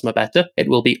understand your customer better, it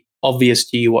will be obvious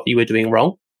to you what you were doing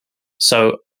wrong.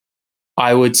 So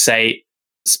I would say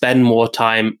spend more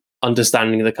time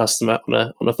understanding the customer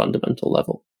on a fundamental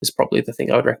level is probably the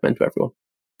thing I would recommend to everyone.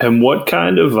 And what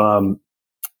kind of,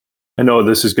 I know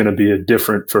this is going to be a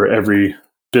different for every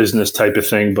business type of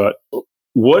thing, but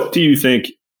what do you think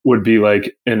would be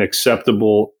like an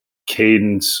acceptable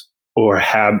cadence or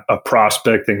have a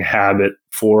prospecting habit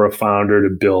for a founder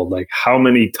to build? Like how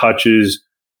many touches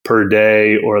per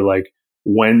day, or like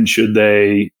when should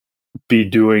they be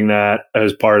doing that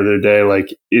as part of their day?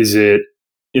 Like, is it,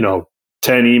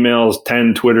 10 emails,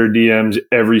 10 Twitter DMs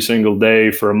every single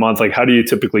day for a month? Like, how do you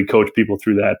typically coach people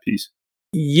through that piece?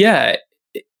 Yeah,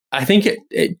 I think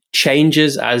it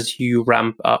changes as you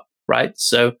ramp up, right?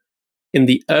 So in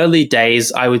the early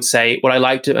days, I would say what I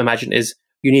like to imagine is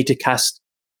you need to cast,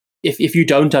 if you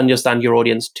don't understand your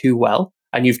audience too well,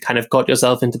 and you've kind of got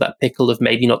yourself into that pickle of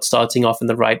maybe not starting off in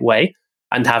the right way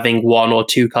and having 1 or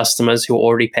 2 customers who are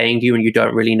already paying you and you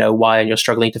don't really know why, and you're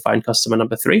struggling to find customer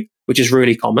number 3, which is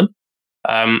really common.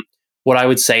 What I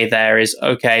would say there is,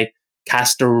 okay,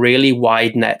 cast a really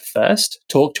wide net first,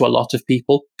 talk to a lot of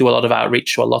people, do a lot of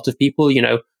outreach to a lot of people,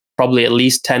 probably at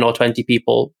least 10 or 20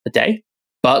 people a day,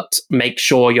 but make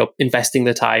sure you're investing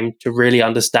the time to really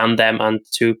understand them and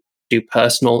to do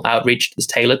personal outreach that's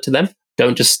tailored to them.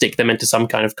 Don't just stick them into some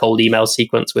kind of cold email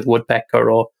sequence with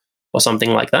Woodpecker or something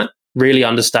like that. Really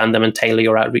understand them and tailor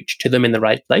your outreach to them in the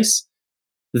right place.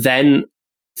 Then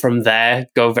from there,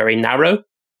 go very narrow,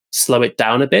 slow it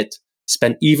down a bit,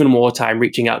 spend even more time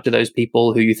reaching out to those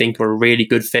people who you think are a really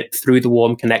good fit through the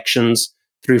warm connections,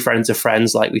 through friends of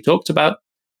friends like we talked about.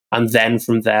 And then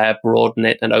from there, broaden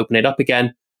it and open it up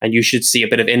again. And you should see a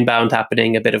bit of inbound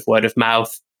happening, a bit of word of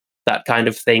mouth, that kind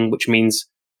of thing, which means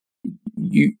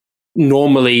you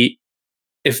normally,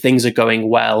 if things are going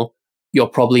well, you're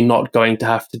probably not going to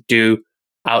have to do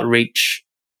outreach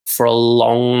for a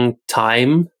long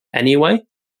time anyway.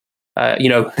 You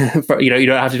don't have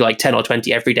to do like 10 or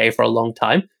 20 every day for a long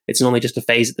time. It's normally just a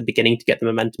phase at the beginning to get the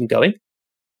momentum going.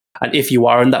 And if you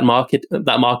are in that market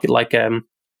like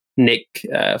Nick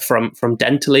from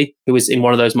Dentally, who is in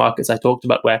one of those markets I talked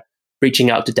about where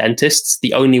reaching out to dentists,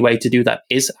 the only way to do that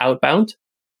is outbound.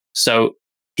 So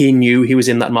he knew he was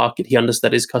in that market. He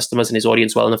understood his customers and his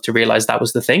audience well enough to realize that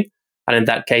was the thing. And in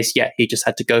that case, he just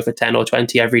had to go for 10 or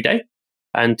 20 every day.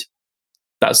 And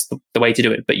that's the way to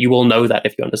do it. But you will know that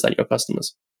if you understand your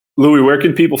customers. Louis, where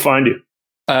can people find you?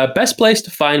 Best place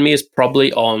to find me is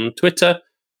probably on Twitter.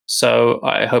 So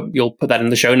I hope you'll put that in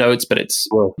the show notes, but it's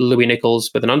Louis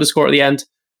Nichols with an underscore at the end.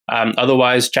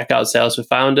 Otherwise, check out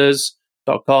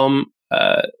salesforfounders.com.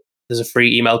 There's a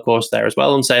free email course there as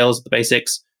well on sales, the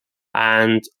basics.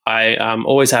 And I am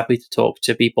always happy to talk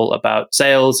to people about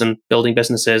sales and building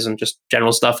businesses and just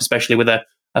general stuff, especially with a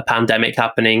pandemic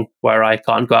happening where I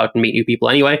can't go out and meet new people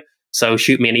anyway. So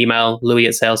shoot me an email,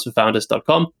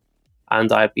 louis@salesforfounders.com,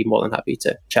 and I'd be more than happy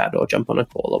to chat or jump on a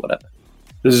call or whatever.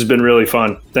 This has been really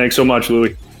fun. Thanks so much,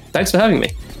 Louis. Thanks for having me.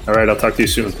 All right, I'll talk to you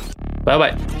soon.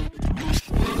 Bye-bye.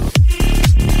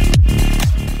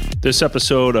 This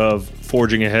episode of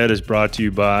Forging Ahead is brought to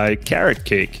you by Carrot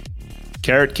Cake.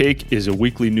 Carrot Cake is a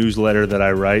weekly newsletter that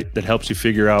I write that helps you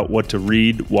figure out what to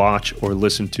read, watch, or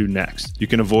listen to next. You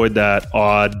can avoid that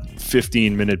odd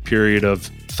 15-minute period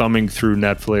of thumbing through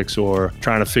Netflix or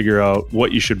trying to figure out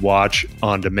what you should watch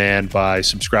on demand by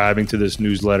subscribing to this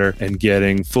newsletter and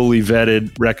getting fully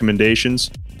vetted recommendations.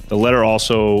 The letter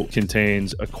also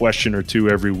contains a question or two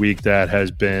every week that has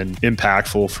been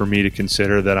impactful for me to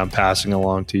consider that I'm passing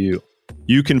along to you.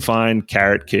 You can find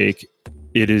Carrot Cake.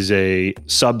 It is a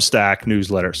Substack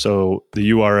newsletter. So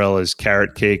the URL is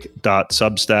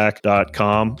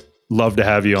carrotcake.substack.com. Love to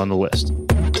have you on the list.